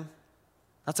Bible thing?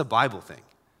 That's a Bible thing.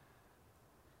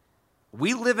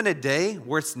 We live in a day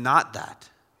where it's not that.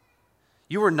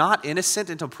 You are not innocent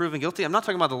until proven guilty. I'm not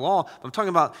talking about the law, but I'm talking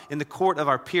about in the court of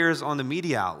our peers on the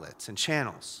media outlets and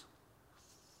channels.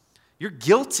 You're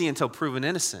guilty until proven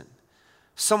innocent.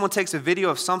 If someone takes a video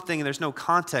of something and there's no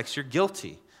context, you're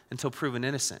guilty until proven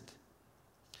innocent.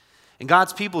 And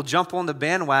God's people jump on the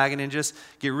bandwagon and just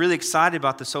get really excited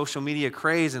about the social media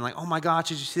craze and oh my gosh,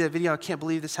 did you see that video? I can't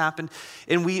believe this happened.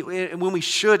 And when we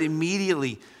should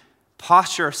immediately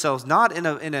posture ourselves not in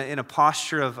a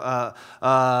posture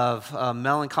of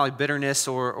melancholy bitterness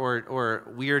or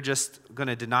we are just going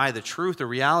to deny the truth or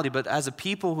reality, but as a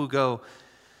people who go,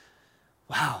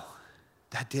 wow,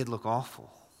 that did look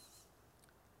awful.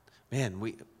 Man,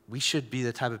 we should be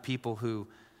the type of people who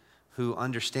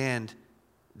understand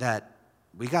that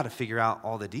we got to figure out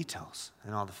all the details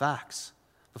and all the facts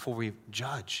before we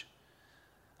judge.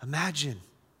 Imagine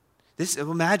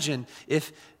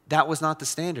if that was not the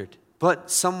standard. But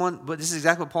this is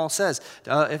exactly what Paul says.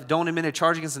 If don't admit a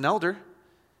charge against an elder,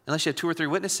 unless you have 2 or 3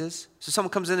 witnesses. So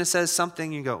someone comes in and says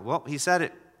something, you go, well, he said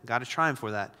it. Got to try him for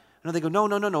that. No, they go,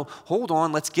 no. Hold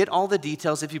on. Let's get all the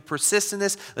details. If you persist in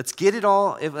this, let's get it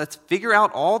all. Let's figure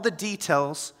out all the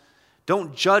details.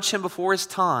 Don't judge him before his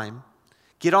time.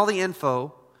 Get all the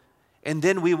info, and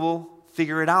then we will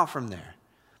figure it out from there.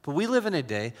 But we live in a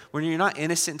day when you're not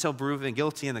innocent until proven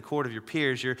guilty in the court of your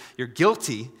peers. You're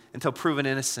guilty until proven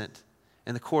innocent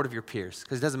in the court of your peers.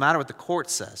 Because it doesn't matter what the court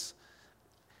says.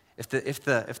 If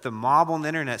the mob on the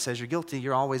internet says you're guilty,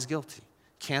 you're always guilty.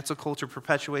 Cancel culture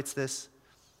perpetuates this.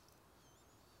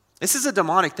 This is a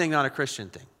demonic thing, not a Christian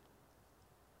thing.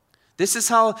 This is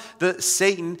how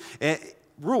Satan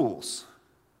rules.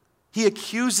 He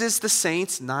accuses the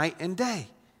saints night and day.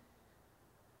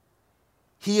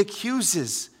 He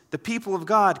accuses the people of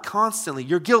God constantly.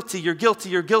 You're guilty, you're guilty,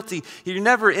 you're guilty. You're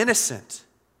never innocent.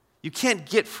 You can't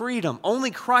get freedom.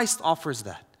 Only Christ offers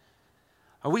that.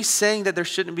 Are we saying that there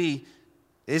shouldn't be,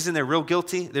 isn't there real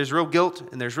guilty? There's real guilt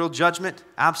and there's real judgment?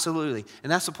 Absolutely.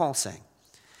 And that's what Paul's saying.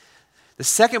 The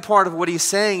second part of what he's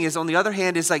saying is, on the other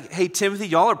hand, is like, hey, Timothy,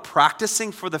 y'all are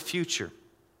practicing for the future.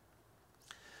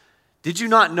 Did you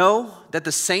not know that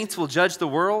the saints will judge the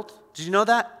world? Did you know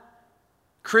that?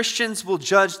 Christians will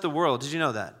judge the world. Did you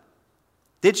know that?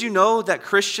 Did you know that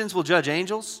Christians will judge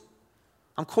angels?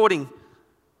 I'm quoting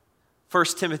 1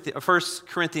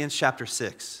 Corinthians chapter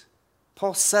 6.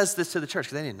 Paul says this to the church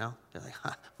because they didn't know. They're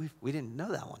like, we didn't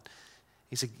know that one.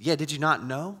 He said, yeah, did you not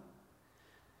know?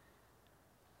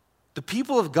 The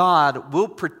people of God will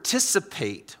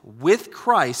participate with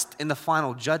Christ in the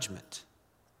final judgment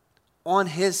on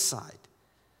his side.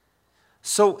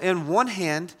 So, in one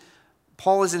hand,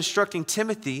 Paul is instructing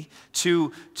Timothy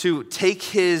to take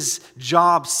his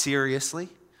job seriously.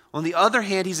 On the other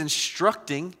hand, he's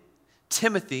instructing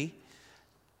Timothy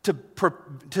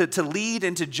to lead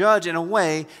and to judge in a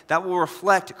way that will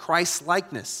reflect Christ's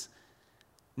likeness.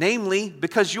 Namely,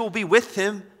 because you'll be with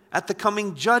him at the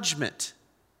coming judgment.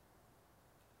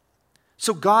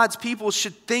 So God's people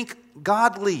should think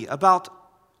godly about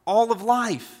all of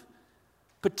life,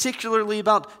 particularly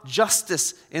about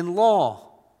justice and law.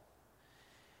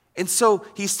 And so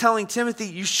he's telling Timothy,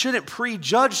 you shouldn't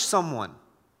prejudge someone.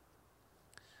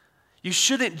 You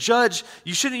shouldn't judge,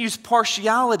 you shouldn't use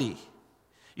partiality.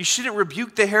 You shouldn't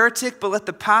rebuke the heretic, but let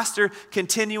the pastor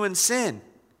continue in sin.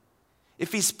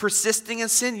 If he's persisting in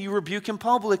sin, you rebuke him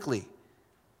publicly.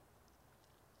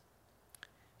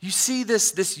 You see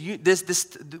this,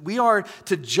 we are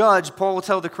to judge, Paul will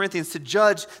tell the Corinthians, to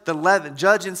judge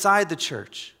judge inside the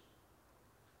church.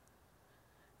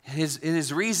 And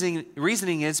his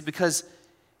reasoning is because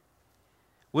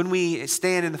when we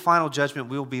stand in the final judgment,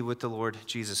 we will be with the Lord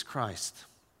Jesus Christ.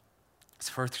 It's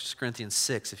 1 Corinthians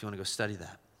 6 if you want to go study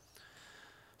that.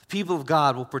 The people of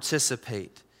God will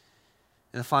participate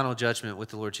in the final judgment with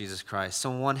the Lord Jesus Christ. So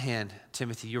on one hand,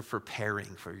 Timothy, you're preparing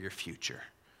for your future.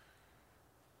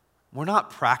 We're not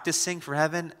practicing for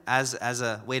heaven as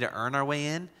a way to earn our way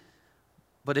in.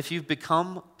 But if you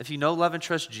know, love, and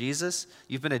trust Jesus,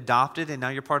 you've been adopted and now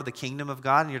you're part of the kingdom of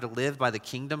God and you're to live by the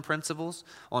kingdom principles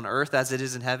on earth as it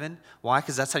is in heaven. Why?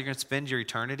 Because that's how you're going to spend your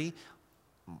eternity.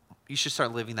 You should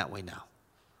start living that way now,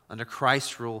 under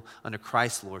Christ's rule, under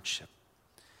Christ's lordship.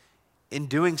 In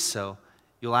doing so,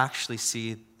 you'll actually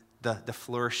see the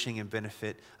flourishing and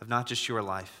benefit of not just your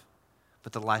life,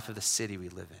 but the life of the city we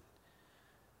live in.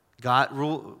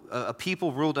 A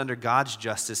people ruled under God's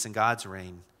justice and God's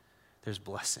reign, there's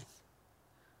blessing.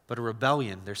 But a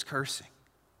rebellion, there's cursing.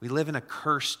 We live in a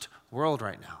cursed world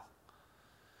right now.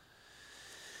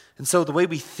 And so the way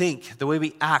we think, the way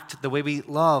we act, the way we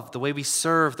love, the way we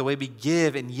serve, the way we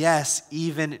give, and yes,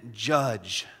 even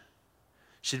judge,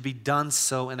 should be done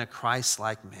so in a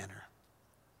Christ-like manner.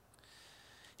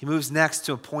 He moves next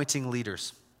to appointing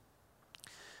leaders.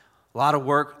 A lot of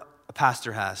work a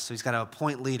pastor has, so he's got to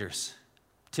appoint leaders.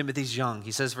 Timothy's young.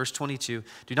 He says, verse 22,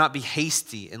 do not be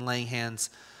hasty in laying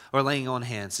on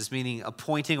hands. This meaning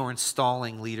appointing or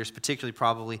installing leaders, particularly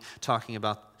probably talking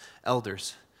about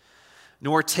elders.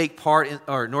 Nor take part in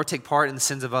the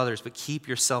sins of others, but keep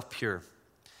yourself pure. What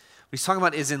he's talking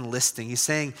about is enlisting. He's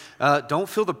saying, don't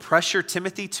feel the pressure,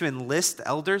 Timothy, to enlist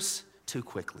elders too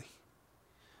quickly.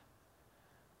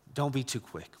 Don't be too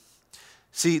quick.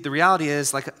 See, the reality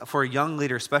is, like for a young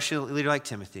leader, especially a leader like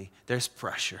Timothy, there's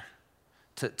pressure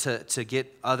to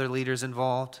get other leaders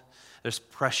involved. There's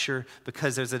pressure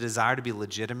because there's a desire to be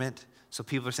legitimate. So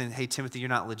people are saying, hey, Timothy, you're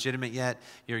not legitimate yet.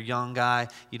 You're a young guy.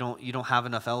 You don't have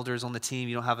enough elders on the team.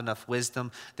 You don't have enough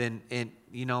wisdom. Then,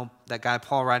 that guy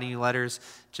Paul writing you letters,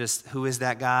 just who is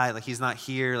that guy? Like, he's not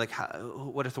here. Like,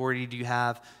 what authority do you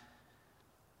have?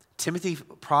 Timothy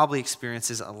probably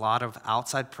experiences a lot of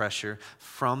outside pressure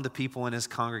from the people in his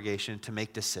congregation to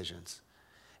make decisions.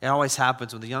 It always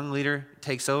happens when the young leader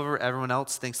takes over, everyone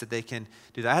else thinks that they can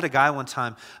do that. I had a guy one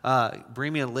time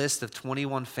bring me a list of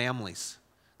 21 families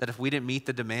that if we didn't meet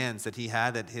the demands that he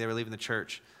had, that they were leaving the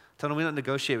church. I told him we don't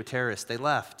negotiate with terrorists. They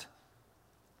left.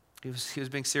 He was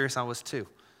being serious. I was too.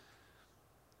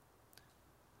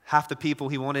 Half the people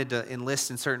he wanted to enlist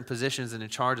in certain positions and in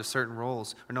charge of certain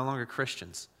roles are no longer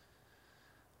Christians.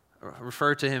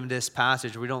 Refer to him this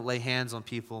passage. We don't lay hands on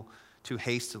people too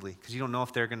hastily because you don't know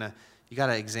if they're going to, you got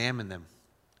to examine them.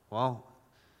 Well,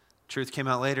 truth came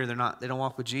out later. They don't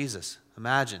walk with Jesus.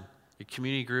 Imagine your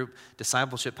community group,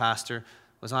 discipleship pastor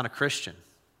was not a Christian.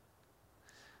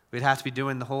 We'd have to be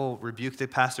doing the whole rebuke the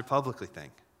pastor publicly thing.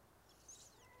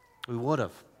 We would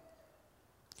have.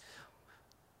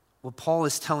 What Paul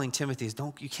is telling Timothy is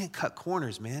you can't cut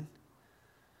corners, man.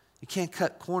 You can't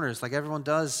cut corners like everyone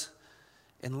does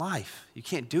in life. You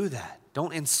can't do that.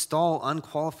 Don't install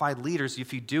unqualified leaders.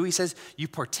 If you do, he says, you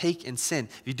partake in sin.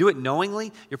 If you do it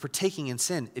knowingly, you're partaking in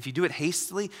sin. If you do it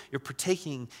hastily, you're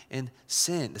partaking in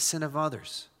sin, the sin of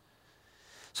others.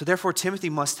 So therefore, Timothy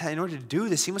in order to do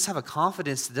this, he must have a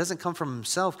confidence that doesn't come from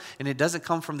himself, and it doesn't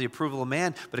come from the approval of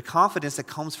man, but a confidence that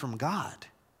comes from God,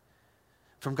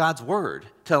 from God's word,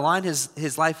 to align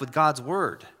his life with God's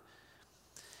word.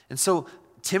 And so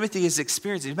Timothy is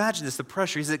experiencing, imagine this, the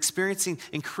pressure. He's experiencing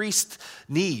increased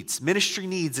needs, ministry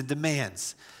needs and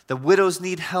demands. The widows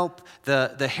need help.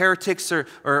 The heretics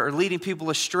are leading people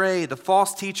astray. The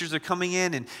false teachers are coming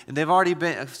in, and they've already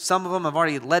been, some of them have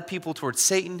already led people towards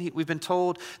Satan, we've been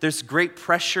told. There's great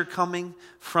pressure coming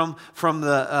from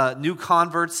the new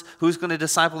converts. Who's going to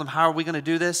disciple them? How are we going to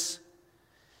do this?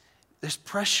 There's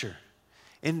pressure.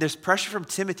 And there's pressure from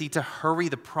Timothy to hurry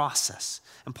the process.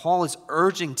 And Paul is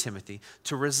urging Timothy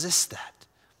to resist that.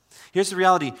 Here's the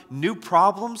reality. New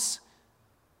problems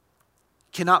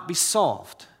cannot be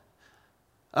solved.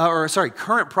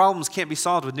 Current problems can't be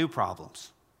solved with new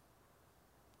problems.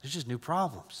 There's just new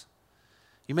problems.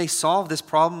 You may solve this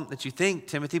problem that you think,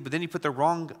 Timothy, but then you put the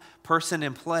wrong person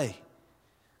in play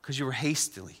because you were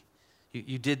hastily.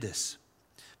 You did this.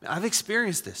 I've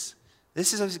experienced this.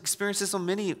 I've experienced this on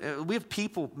many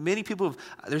people,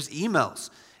 there's emails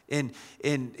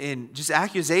and just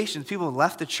accusations. People have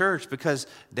left the church because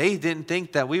they didn't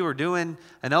think that we were doing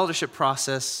an eldership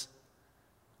process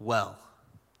well.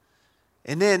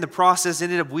 And then the process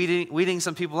ended up weeding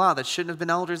some people out that shouldn't have been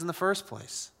elders in the first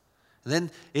place. And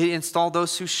then it installed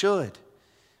those who should.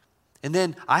 And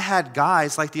then I had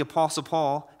guys like the Apostle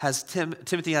Paul,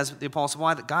 Timothy has the Apostle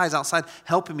Paul, guys outside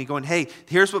helping me going, hey,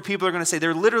 here's what people are going to say.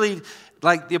 They're literally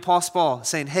like the Apostle Paul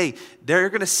saying, hey, they're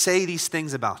going to say these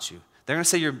things about you. They're going to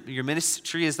say your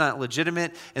ministry is not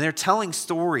legitimate. And they're telling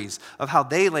stories of how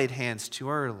they laid hands too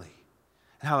early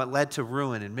and how it led to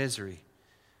ruin and misery.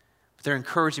 But they're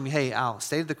encouraging me, hey, Al,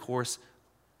 stay the course.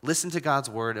 Listen to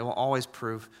God's word. It will always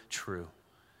prove true.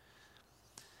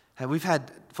 And we've had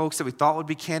folks that we thought would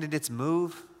be candidates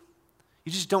move.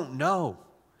 You just don't know.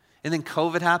 And then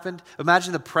COVID happened.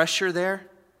 Imagine the pressure there.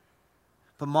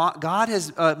 But God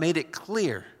has made it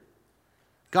clear.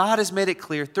 God has made it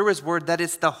clear through his word that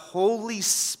it's the Holy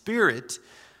Spirit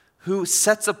who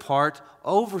sets apart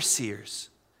overseers.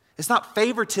 It's not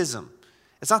favoritism.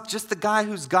 It's not just the guy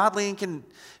who's godly and can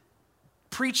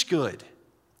preach good.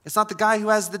 It's not the guy who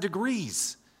has the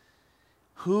degrees.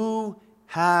 Who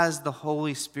has the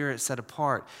Holy Spirit set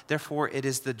apart? Therefore, it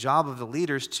is the job of the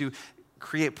leaders to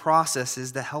create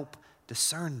processes to help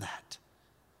discern that.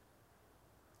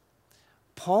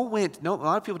 A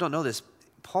lot of people don't know this.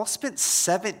 Paul spent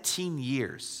 17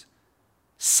 years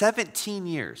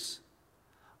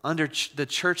under the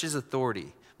church's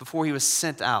authority before he was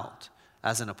sent out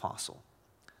as an apostle.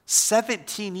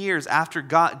 17 years after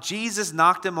Jesus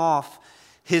knocked him off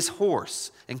his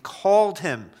horse and called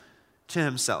him to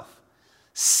himself.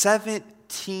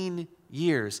 17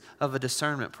 years of a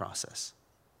discernment process.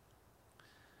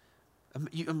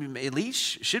 At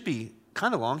least should be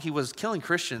kind of long. He was killing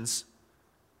Christians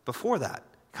before that.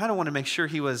 Kind of want to make sure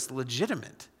he was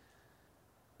legitimate.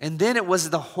 And then it was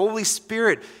the Holy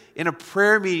Spirit in a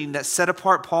prayer meeting that set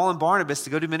apart Paul and Barnabas to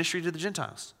go do ministry to the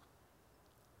Gentiles.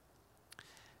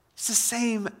 It's the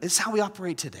same. It's how we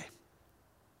operate today,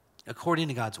 according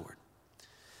to God's word.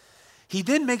 He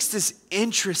then makes this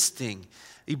interesting.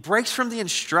 He breaks from the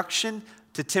instruction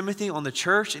to Timothy on the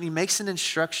church, and he makes an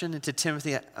instruction to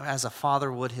Timothy as a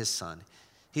father would his son.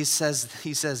 He says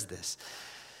this.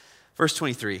 Verse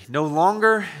 23, no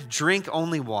longer drink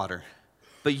only water,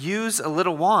 but use a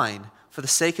little wine for the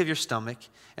sake of your stomach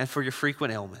and for your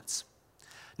frequent ailments.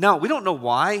 Now, we don't know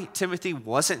why Timothy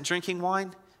wasn't drinking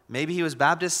wine. Maybe he was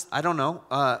Baptist. I don't know.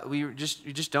 You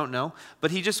just don't know.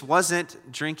 But he just wasn't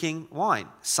drinking wine.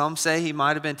 Some say he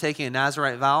might have been taking a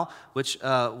Nazirite vow, which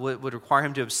would require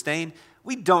him to abstain.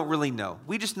 We don't really know.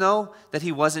 We just know that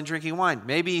he wasn't drinking wine.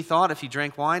 Maybe he thought if he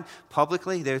drank wine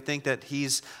publicly, they would think that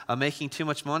he's making too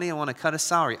much money and want to cut his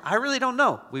salary. I really don't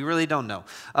know. We really don't know.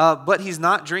 But he's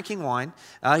not drinking wine.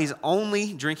 He's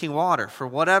only drinking water for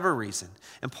whatever reason.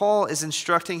 And Paul is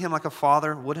instructing him like a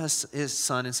father would his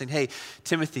son and saying, hey,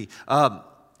 Timothy,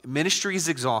 ministry is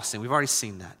exhausting. We've already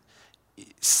seen that.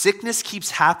 Sickness keeps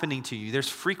happening to you. There's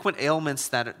frequent ailments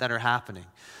that are happening.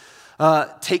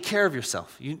 Take care of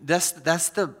yourself. That's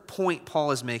the point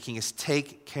Paul is making, is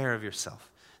take care of yourself.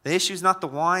 The issue is not the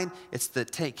wine, it's the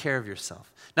take care of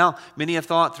yourself. Now, many have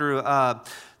thought through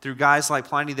guys like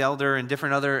Pliny the Elder and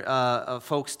different other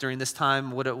folks during this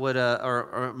time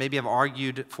or maybe have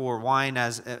argued for wine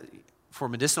as for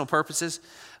medicinal purposes,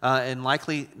 and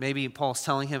likely maybe Paul's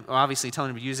telling him, or obviously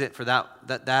telling him to use it for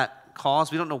that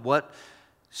cause. We don't know what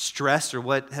stress or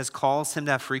what has caused him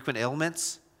to have frequent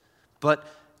ailments, but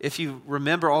if you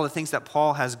remember all the things that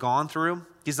Paul has gone through,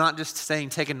 he's not just saying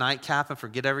take a nightcap and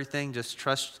forget everything, just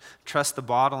trust the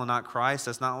bottle and not Christ.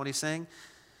 That's not what he's saying.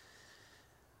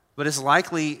 But it's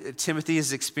likely Timothy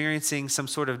is experiencing some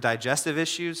sort of digestive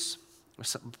issues, or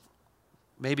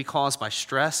maybe caused by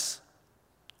stress.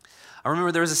 I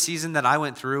remember there was a season that I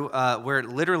went through where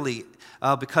literally,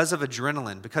 because of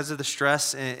adrenaline, because of the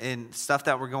stress and stuff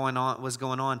that was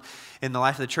going on in the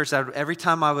life of the church, every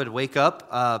time I would wake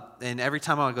up and every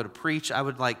time I would go to preach, I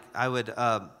would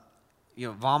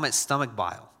vomit stomach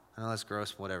bile. I know that's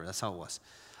gross, whatever. That's how it was.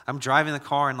 I'm driving the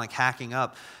car and hacking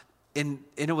up, and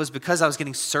it was because I was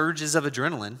getting surges of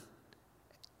adrenaline,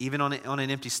 even on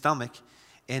an empty stomach,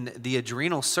 and the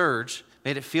adrenal surge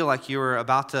made it feel like you were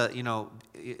about to,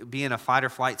 be in a fight or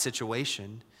flight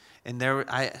situation. And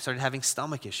I started having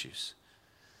stomach issues.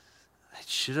 I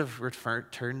should have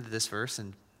turned to this verse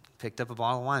and picked up a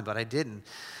bottle of wine, but I didn't.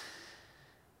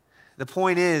 The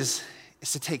point is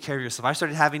to take care of yourself. I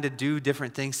started having to do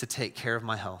different things to take care of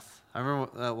my health. I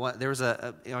remember there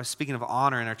was speaking of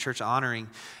honor in our church, honoring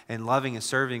and loving and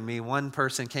serving me. One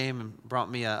person came and brought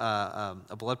me a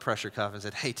blood pressure cuff and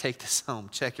said, "Hey, take this home.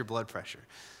 Check your blood pressure.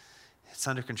 It's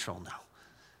under control now."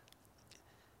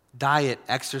 Diet,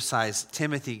 exercise.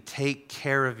 Timothy, take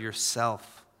care of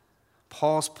yourself.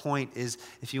 Paul's point is,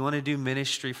 if you want to do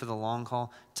ministry for the long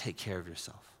haul, take care of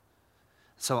yourself.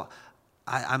 So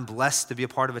I'm blessed to be a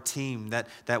part of a team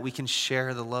that we can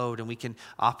share the load and we can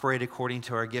operate according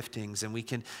to our giftings. And we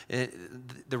can,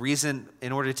 the reason,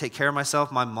 in order to take care of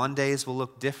myself, my Mondays will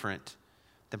look different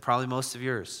than probably most of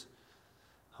yours.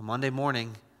 On Monday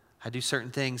morning, I do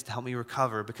certain things to help me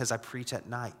recover because I preach at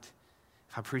night.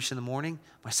 If I preach in the morning,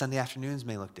 my Sunday afternoons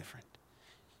may look different.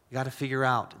 You got to figure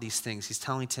out these things. He's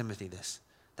telling Timothy this.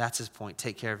 That's his point.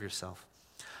 Take care of yourself.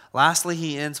 Lastly,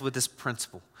 he ends with this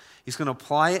principle. He's going to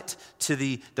apply it to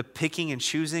the picking and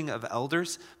choosing of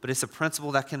elders, but it's a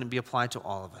principle that can be applied to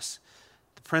all of us.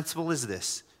 The principle is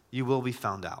this: you will be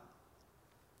found out.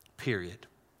 Period.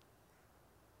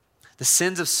 The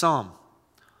sins of some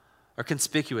are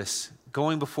conspicuous,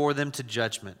 going before them to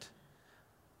judgment.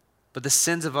 But the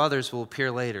sins of others will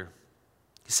appear later.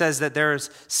 He says that there's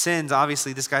sins.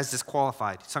 Obviously, this guy's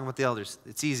disqualified. He's talking about the elders.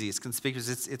 It's easy. It's conspicuous.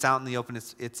 It's out in the open.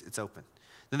 It's open.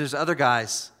 Then there's other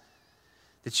guys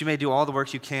that you may do all the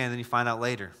work you can, then you find out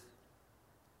later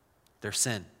their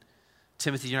sin.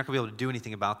 Timothy, you're not going to be able to do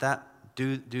anything about that.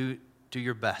 Do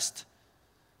your best.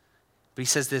 But he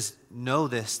says this: know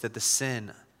this, that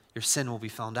your sin will be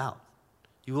found out.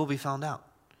 You will be found out.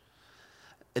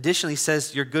 Additionally, he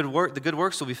says the good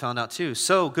works will be found out too.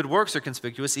 So good works are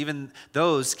conspicuous, even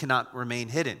those cannot remain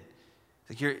hidden.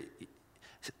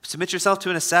 Submit yourself to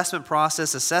an assessment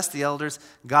process, assess the elders.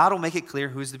 God will make it clear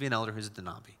who's to be an elder, who's to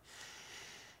not be.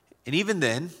 And even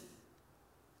then,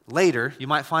 later, you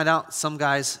might find out some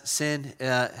guy's sin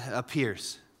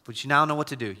appears, but you now know what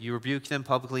to do. You rebuke them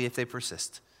publicly if they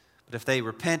persist. But if they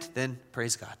repent, then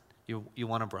praise God. You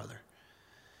want a brother.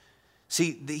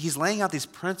 See, he's laying out these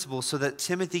principles so that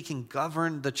Timothy can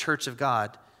govern the church of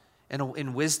God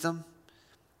in wisdom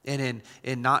and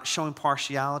in not showing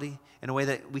partiality, in a way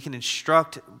that we can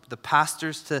instruct the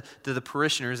pastors to the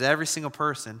parishioners, every single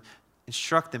person,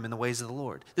 instruct them in the ways of the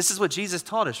Lord. This is what Jesus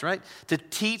taught us, right? To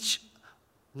teach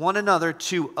one another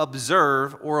to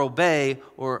observe or obey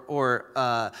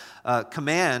or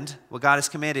command what God has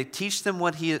commanded. Teach them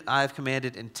what I have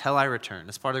commanded until I return.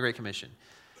 That's part of the Great Commission.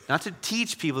 Not to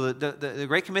teach people. The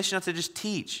Great Commission, not to just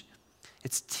teach.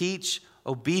 It's teach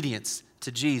obedience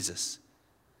to Jesus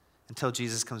until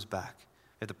Jesus comes back.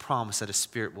 We have the promise that His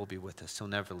Spirit will be with us. He'll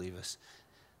never leave us.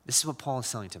 This is what Paul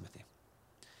is telling Timothy.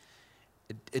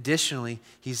 Additionally,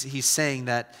 he's saying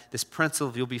that this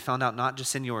principle, you'll be found out not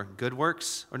just in your good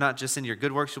works, or not just in your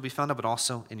good works you'll be found out, but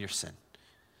also in your sin.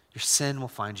 Your sin will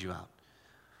find you out.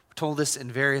 We're told this in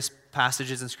various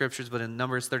passages in scriptures, but in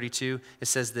Numbers 32, it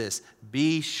says this: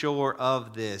 be sure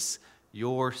of this,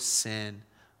 your sin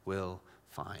will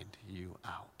find you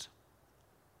out.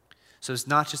 So it's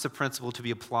not just a principle to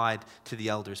be applied to the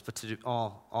elders, but to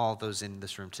all those in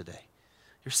this room today.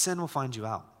 Your sin will find you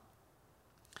out.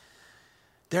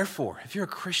 Therefore, if you're a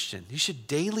Christian, you should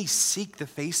daily seek the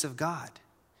face of God.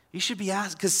 You should be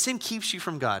asked, because sin keeps you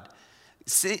from God.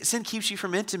 Sin keeps you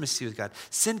from intimacy with God.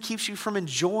 Sin keeps you from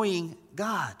enjoying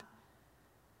God.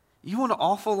 You want an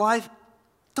awful life?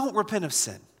 Don't repent of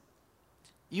sin.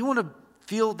 You want to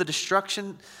feel the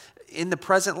destruction in the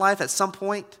present life at some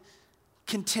point?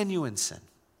 Continue in sin.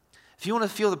 If you want to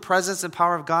feel the presence and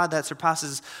power of God that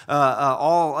surpasses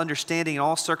all understanding and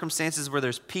all circumstances, where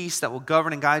there's peace that will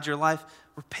govern and guide your life,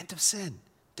 repent of sin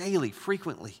daily,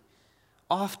 frequently,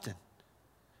 often.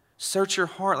 Search your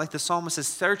heart, like the psalmist says,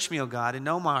 search me, O God, and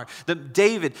know my heart.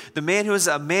 David, the man who was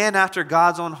a man after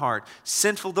God's own heart,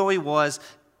 sinful though he was,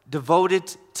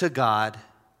 devoted to God,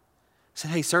 said,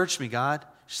 hey, search me, God.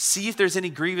 See if there's any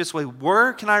grievous way.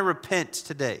 Where can I repent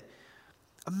today?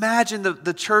 Imagine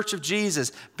the church of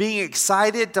Jesus being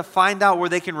excited to find out where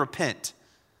they can repent.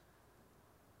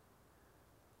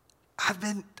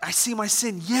 I see my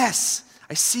sin. Yes,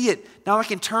 I see it. Now I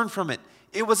can turn from it.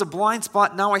 It was a blind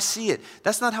spot. Now I see it.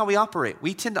 That's not how we operate.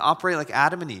 We tend to operate like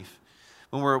Adam and Eve.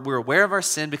 When we're aware of our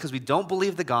sin because we don't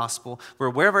believe the gospel, we're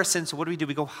aware of our sin, so what do?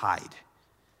 We go hide.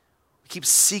 We keep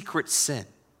secret sin.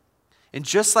 And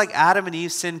just like Adam and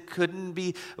Eve's sin couldn't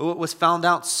be what was found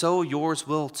out, so yours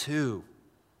will too.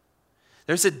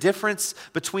 There's a difference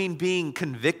between being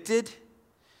convicted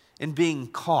and being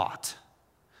caught.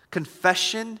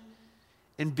 Confession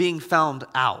and being found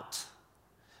out.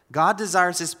 God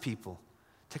desires his people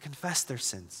to confess their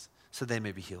sins so they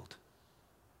may be healed.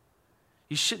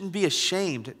 You shouldn't be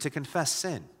ashamed to confess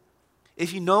sin.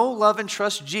 If you know, love, and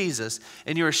trust Jesus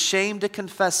and you're ashamed to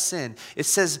confess sin, it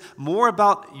says more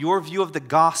about your view of the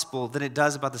gospel than it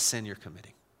does about the sin you're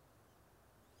committing.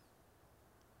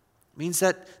 It means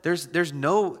that there's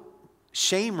no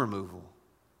shame removal.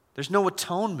 There's no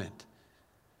atonement.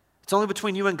 It's only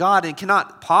between you and God, and it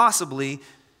cannot possibly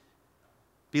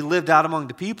be lived out among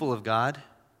the people of God.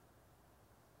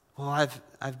 Well,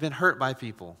 I've been hurt by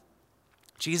people.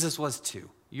 Jesus was too.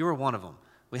 You were one of them.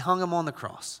 We hung him on the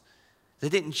cross. That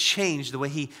didn't change the way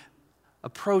he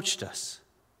approached us.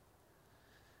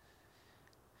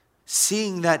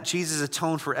 Seeing that Jesus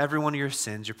atoned for every one of your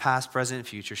sins, your past, present, and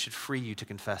future, should free you to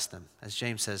confess them. As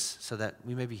James says, so that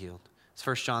we may be healed. As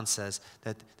 1 John says,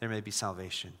 that there may be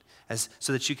salvation.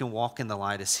 So that you can walk in the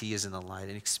light as he is in the light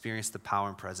and experience the power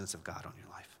and presence of God on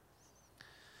your life.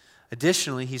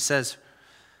 Additionally, he says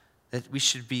that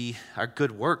our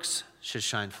good works should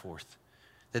shine forth.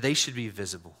 That they should be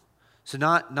visible. So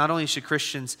not only should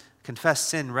Christians confess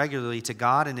sin regularly to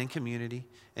God and in community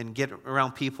and get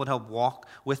around people and help walk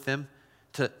with them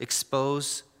to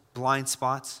expose blind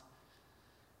spots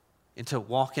and to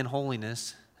walk in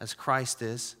holiness as Christ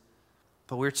is,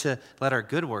 but we're to let our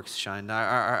good works shine.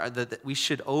 That we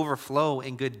should overflow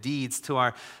in good deeds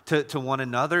to one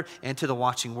another and to the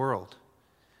watching world.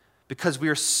 Because we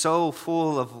are so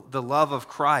full of the love of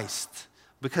Christ.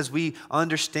 Because we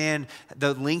understand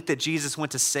the length that Jesus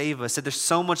went to save us, that there's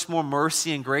so much more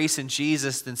mercy and grace in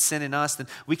Jesus than sin in us, then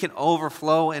we can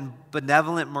overflow in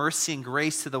benevolent mercy and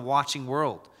grace to the watching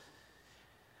world.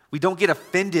 We don't get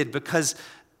offended because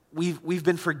we've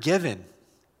been forgiven.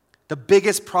 The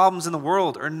biggest problems in the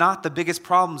world are not the biggest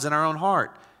problems in our own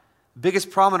heart. The biggest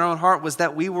problem in our own heart was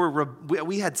that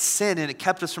we had sin and it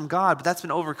kept us from God, but that's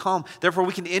been overcome. Therefore,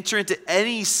 we can enter into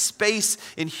any space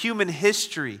in human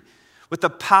history with the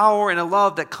power and the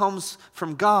love that comes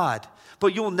from God.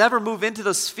 But you will never move into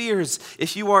those spheres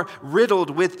if you are riddled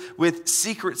with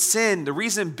secret sin. The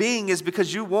reason being is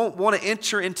because you won't want to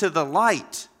enter into the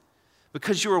light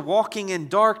because you are walking in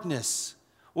darkness.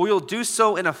 Or you'll do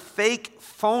so in a fake,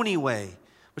 phony way,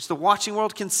 which the watching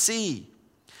world can see.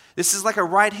 This is like a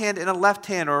right hand and a left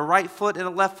hand, or a right foot and a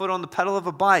left foot on the pedal of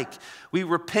a bike. We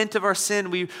repent of our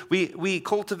sin. We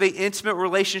cultivate intimate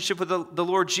relationship with the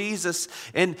Lord Jesus,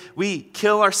 and we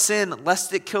kill our sin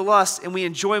lest it kill us, and we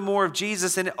enjoy more of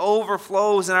Jesus, and it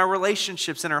overflows in our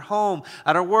relationships, in our home,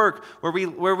 at our work,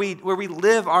 where we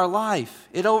live our life.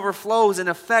 It overflows and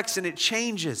affects and it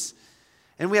changes.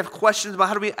 And we have questions about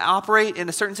how do we operate in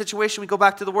a certain situation. We go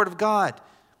back to the Word of God.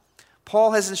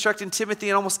 Paul has instructed Timothy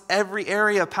in almost every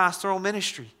area of pastoral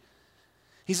ministry.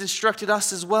 He's instructed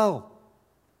us as well.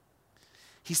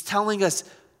 He's telling us,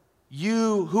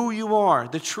 who you are,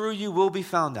 the true you will be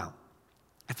found out.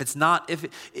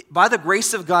 By the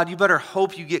grace of God, you better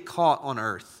hope you get caught on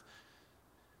earth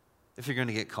if you're going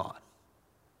to get caught.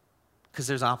 Because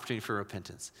there's opportunity for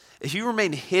repentance. If you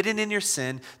remain hidden in your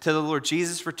sin till the Lord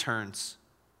Jesus returns,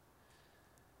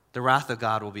 the wrath of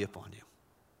God will be upon you.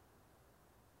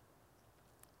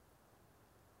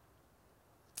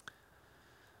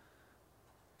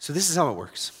 So this is how it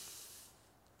works.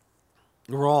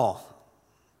 We're all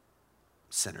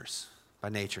sinners by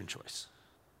nature and choice.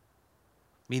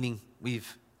 Meaning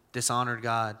we've dishonored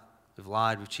God, We've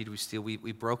lied, we've cheated, we've stolen.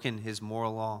 We've broken his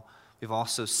moral law. We've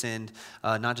also sinned,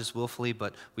 not just willfully,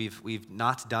 but we've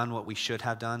not done what we should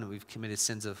have done. We've committed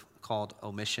sins called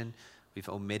omission. We've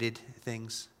omitted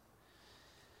things.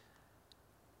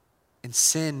 And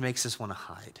sin makes us want to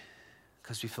hide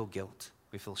because we feel guilt.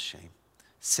 We feel shame.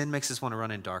 Sin makes us want to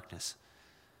run in darkness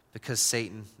because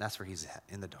Satan, that's where he's at,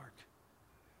 in the dark.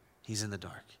 He's in the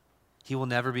dark. He will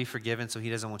never be forgiven, so he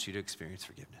doesn't want you to experience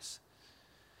forgiveness.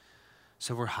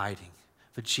 So we're hiding.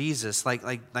 But Jesus,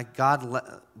 like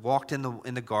God walked in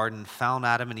the garden, found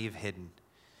Adam and Eve hidden,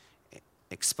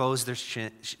 exposed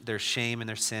their shame and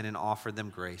their sin, and offered them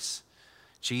grace.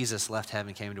 Jesus left heaven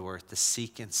and came to earth to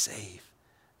seek and save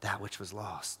that which was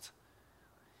lost.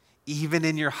 Even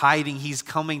in your hiding, he's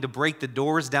coming to break the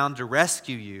doors down to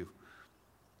rescue you.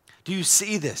 Do you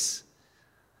see this?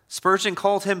 Spurgeon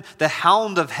called him the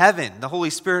hound of heaven, the Holy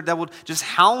Spirit that would just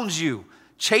hound you,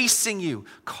 chasing you,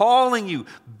 calling you,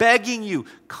 begging you,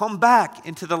 come back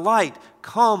into the light,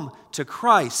 come to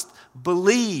Christ,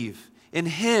 believe in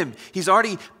him. He's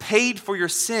already paid for your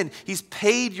sin. He's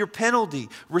paid your penalty.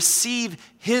 Receive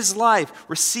his life,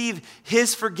 receive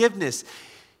his forgiveness.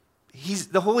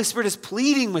 The Holy Spirit is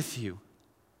pleading with you,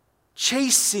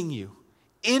 chasing you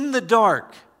in the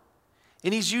dark.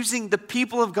 And he's using the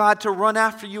people of God to run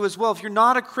after you as well. If you're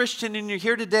not a Christian and you're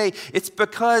here today, it's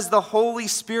because the Holy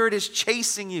Spirit is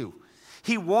chasing you.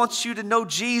 He wants you to know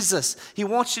Jesus. He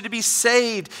wants you to be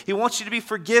saved. He wants you to be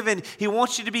forgiven. He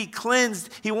wants you to be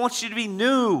cleansed. He wants you to be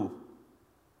new.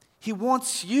 He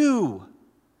wants you.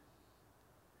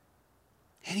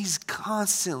 And he's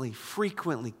constantly,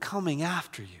 frequently coming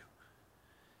after you.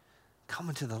 Come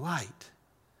into the light.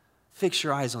 Fix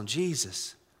your eyes on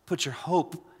Jesus. Put your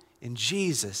hope in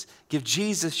Jesus. Give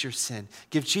Jesus your sin.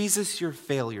 Give Jesus your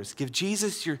failures. Give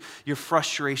Jesus your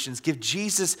frustrations. Give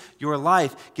Jesus your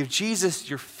life. Give Jesus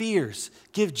your fears.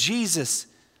 Give Jesus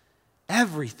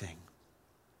everything.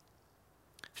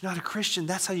 If you're not a Christian,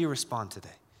 that's how you respond today.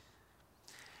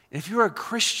 And if you're a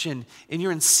Christian and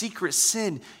you're in secret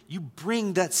sin, you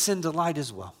bring that sin to light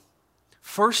as well.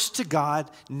 First to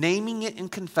God, naming it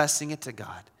and confessing it to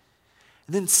God.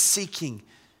 And then seeking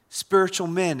spiritual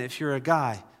men if you're a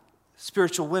guy,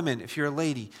 spiritual women if you're a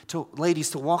lady, ladies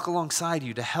to walk alongside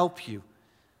you, to help you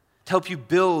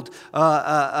build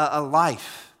a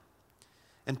life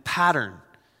and pattern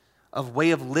of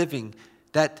way of living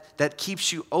that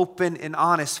keeps you open and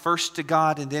honest, first to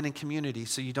God and then in community,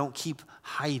 so you don't keep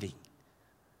hiding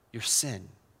your sin.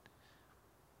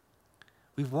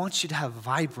 We want you to have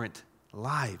vibrant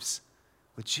lives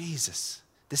with Jesus.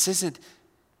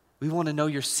 We want to know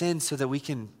your sin so that we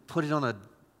can put it on a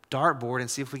dartboard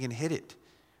and see if we can hit it.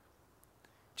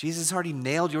 Jesus already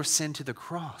nailed your sin to the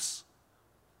cross.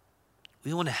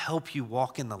 We want to help you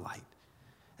walk in the light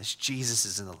as Jesus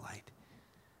is in the light.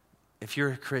 If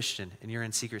you're a Christian and you're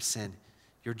in secret sin,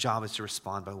 your job is to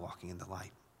respond by walking in the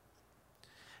light.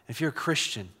 If you're a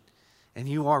Christian and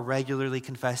you are regularly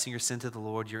confessing your sin to the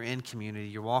Lord, you're in community,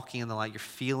 you're walking in the light, you're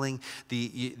feeling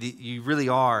you really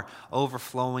are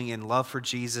overflowing in love for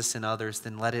Jesus and others,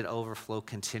 then let it overflow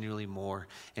continually more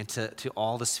into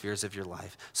all the spheres of your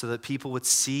life so that people would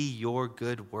see your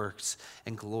good works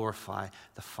and glorify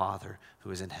the Father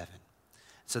who is in heaven.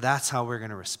 So that's how we're going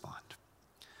to respond.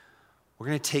 We're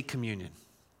going to take communion.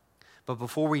 But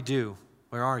before we do,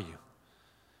 where are you?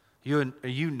 Did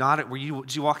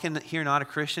you walk in here not a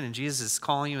Christian and Jesus is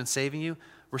calling you and saving you?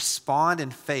 Respond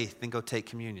in faith and go take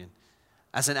communion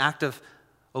as an act of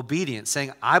obedience,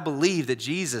 saying, I believe that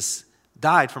Jesus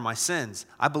died for my sins.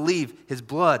 I believe his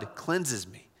blood cleanses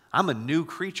me. I'm a new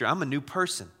creature. I'm a new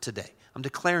person today. I'm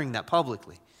declaring that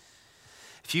publicly.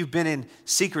 If you've been in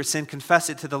secret sin, confess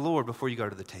it to the Lord before you go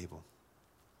to the table.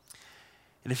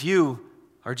 And if you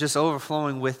are just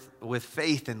overflowing with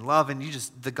faith and love, and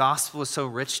the gospel is so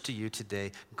rich to you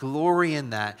today, glory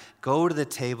in that. Go to the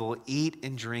table, eat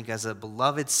and drink as a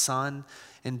beloved son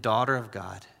and daughter of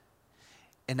God.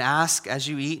 And ask as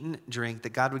you eat and drink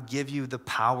that God would give you the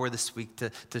power this week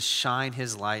to shine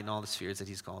his light in all the spheres that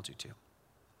he's called you to.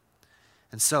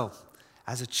 And so,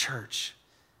 as a church,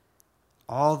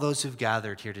 all those who've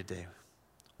gathered here today,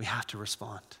 we have to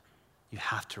respond. You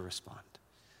have to respond.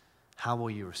 How will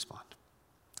you respond?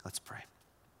 Let's pray.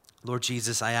 Lord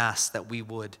Jesus, I ask that we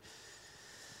would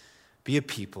be a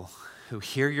people who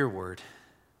hear your word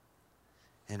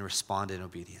and respond in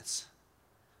obedience.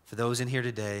 For those in here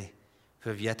today who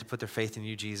have yet to put their faith in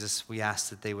you, Jesus, we ask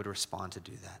that they would respond to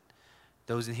do that.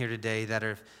 Those in here today that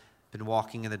have been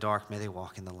walking in the dark, may they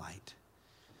walk in the light.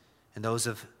 And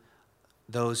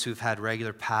those who've had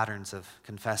regular patterns of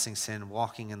confessing sin,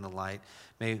 walking in the light,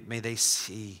 may they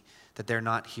see that they're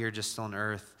not here just on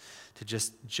earth to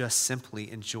just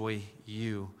simply enjoy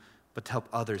you, but to help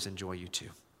others enjoy you too.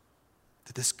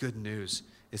 That this good news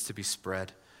is to be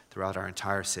spread throughout our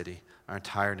entire city, our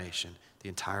entire nation, the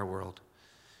entire world.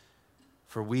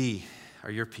 For we are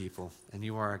your people, and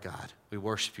you are our God. We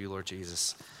worship you, Lord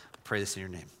Jesus. I pray this in your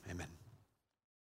name. Amen.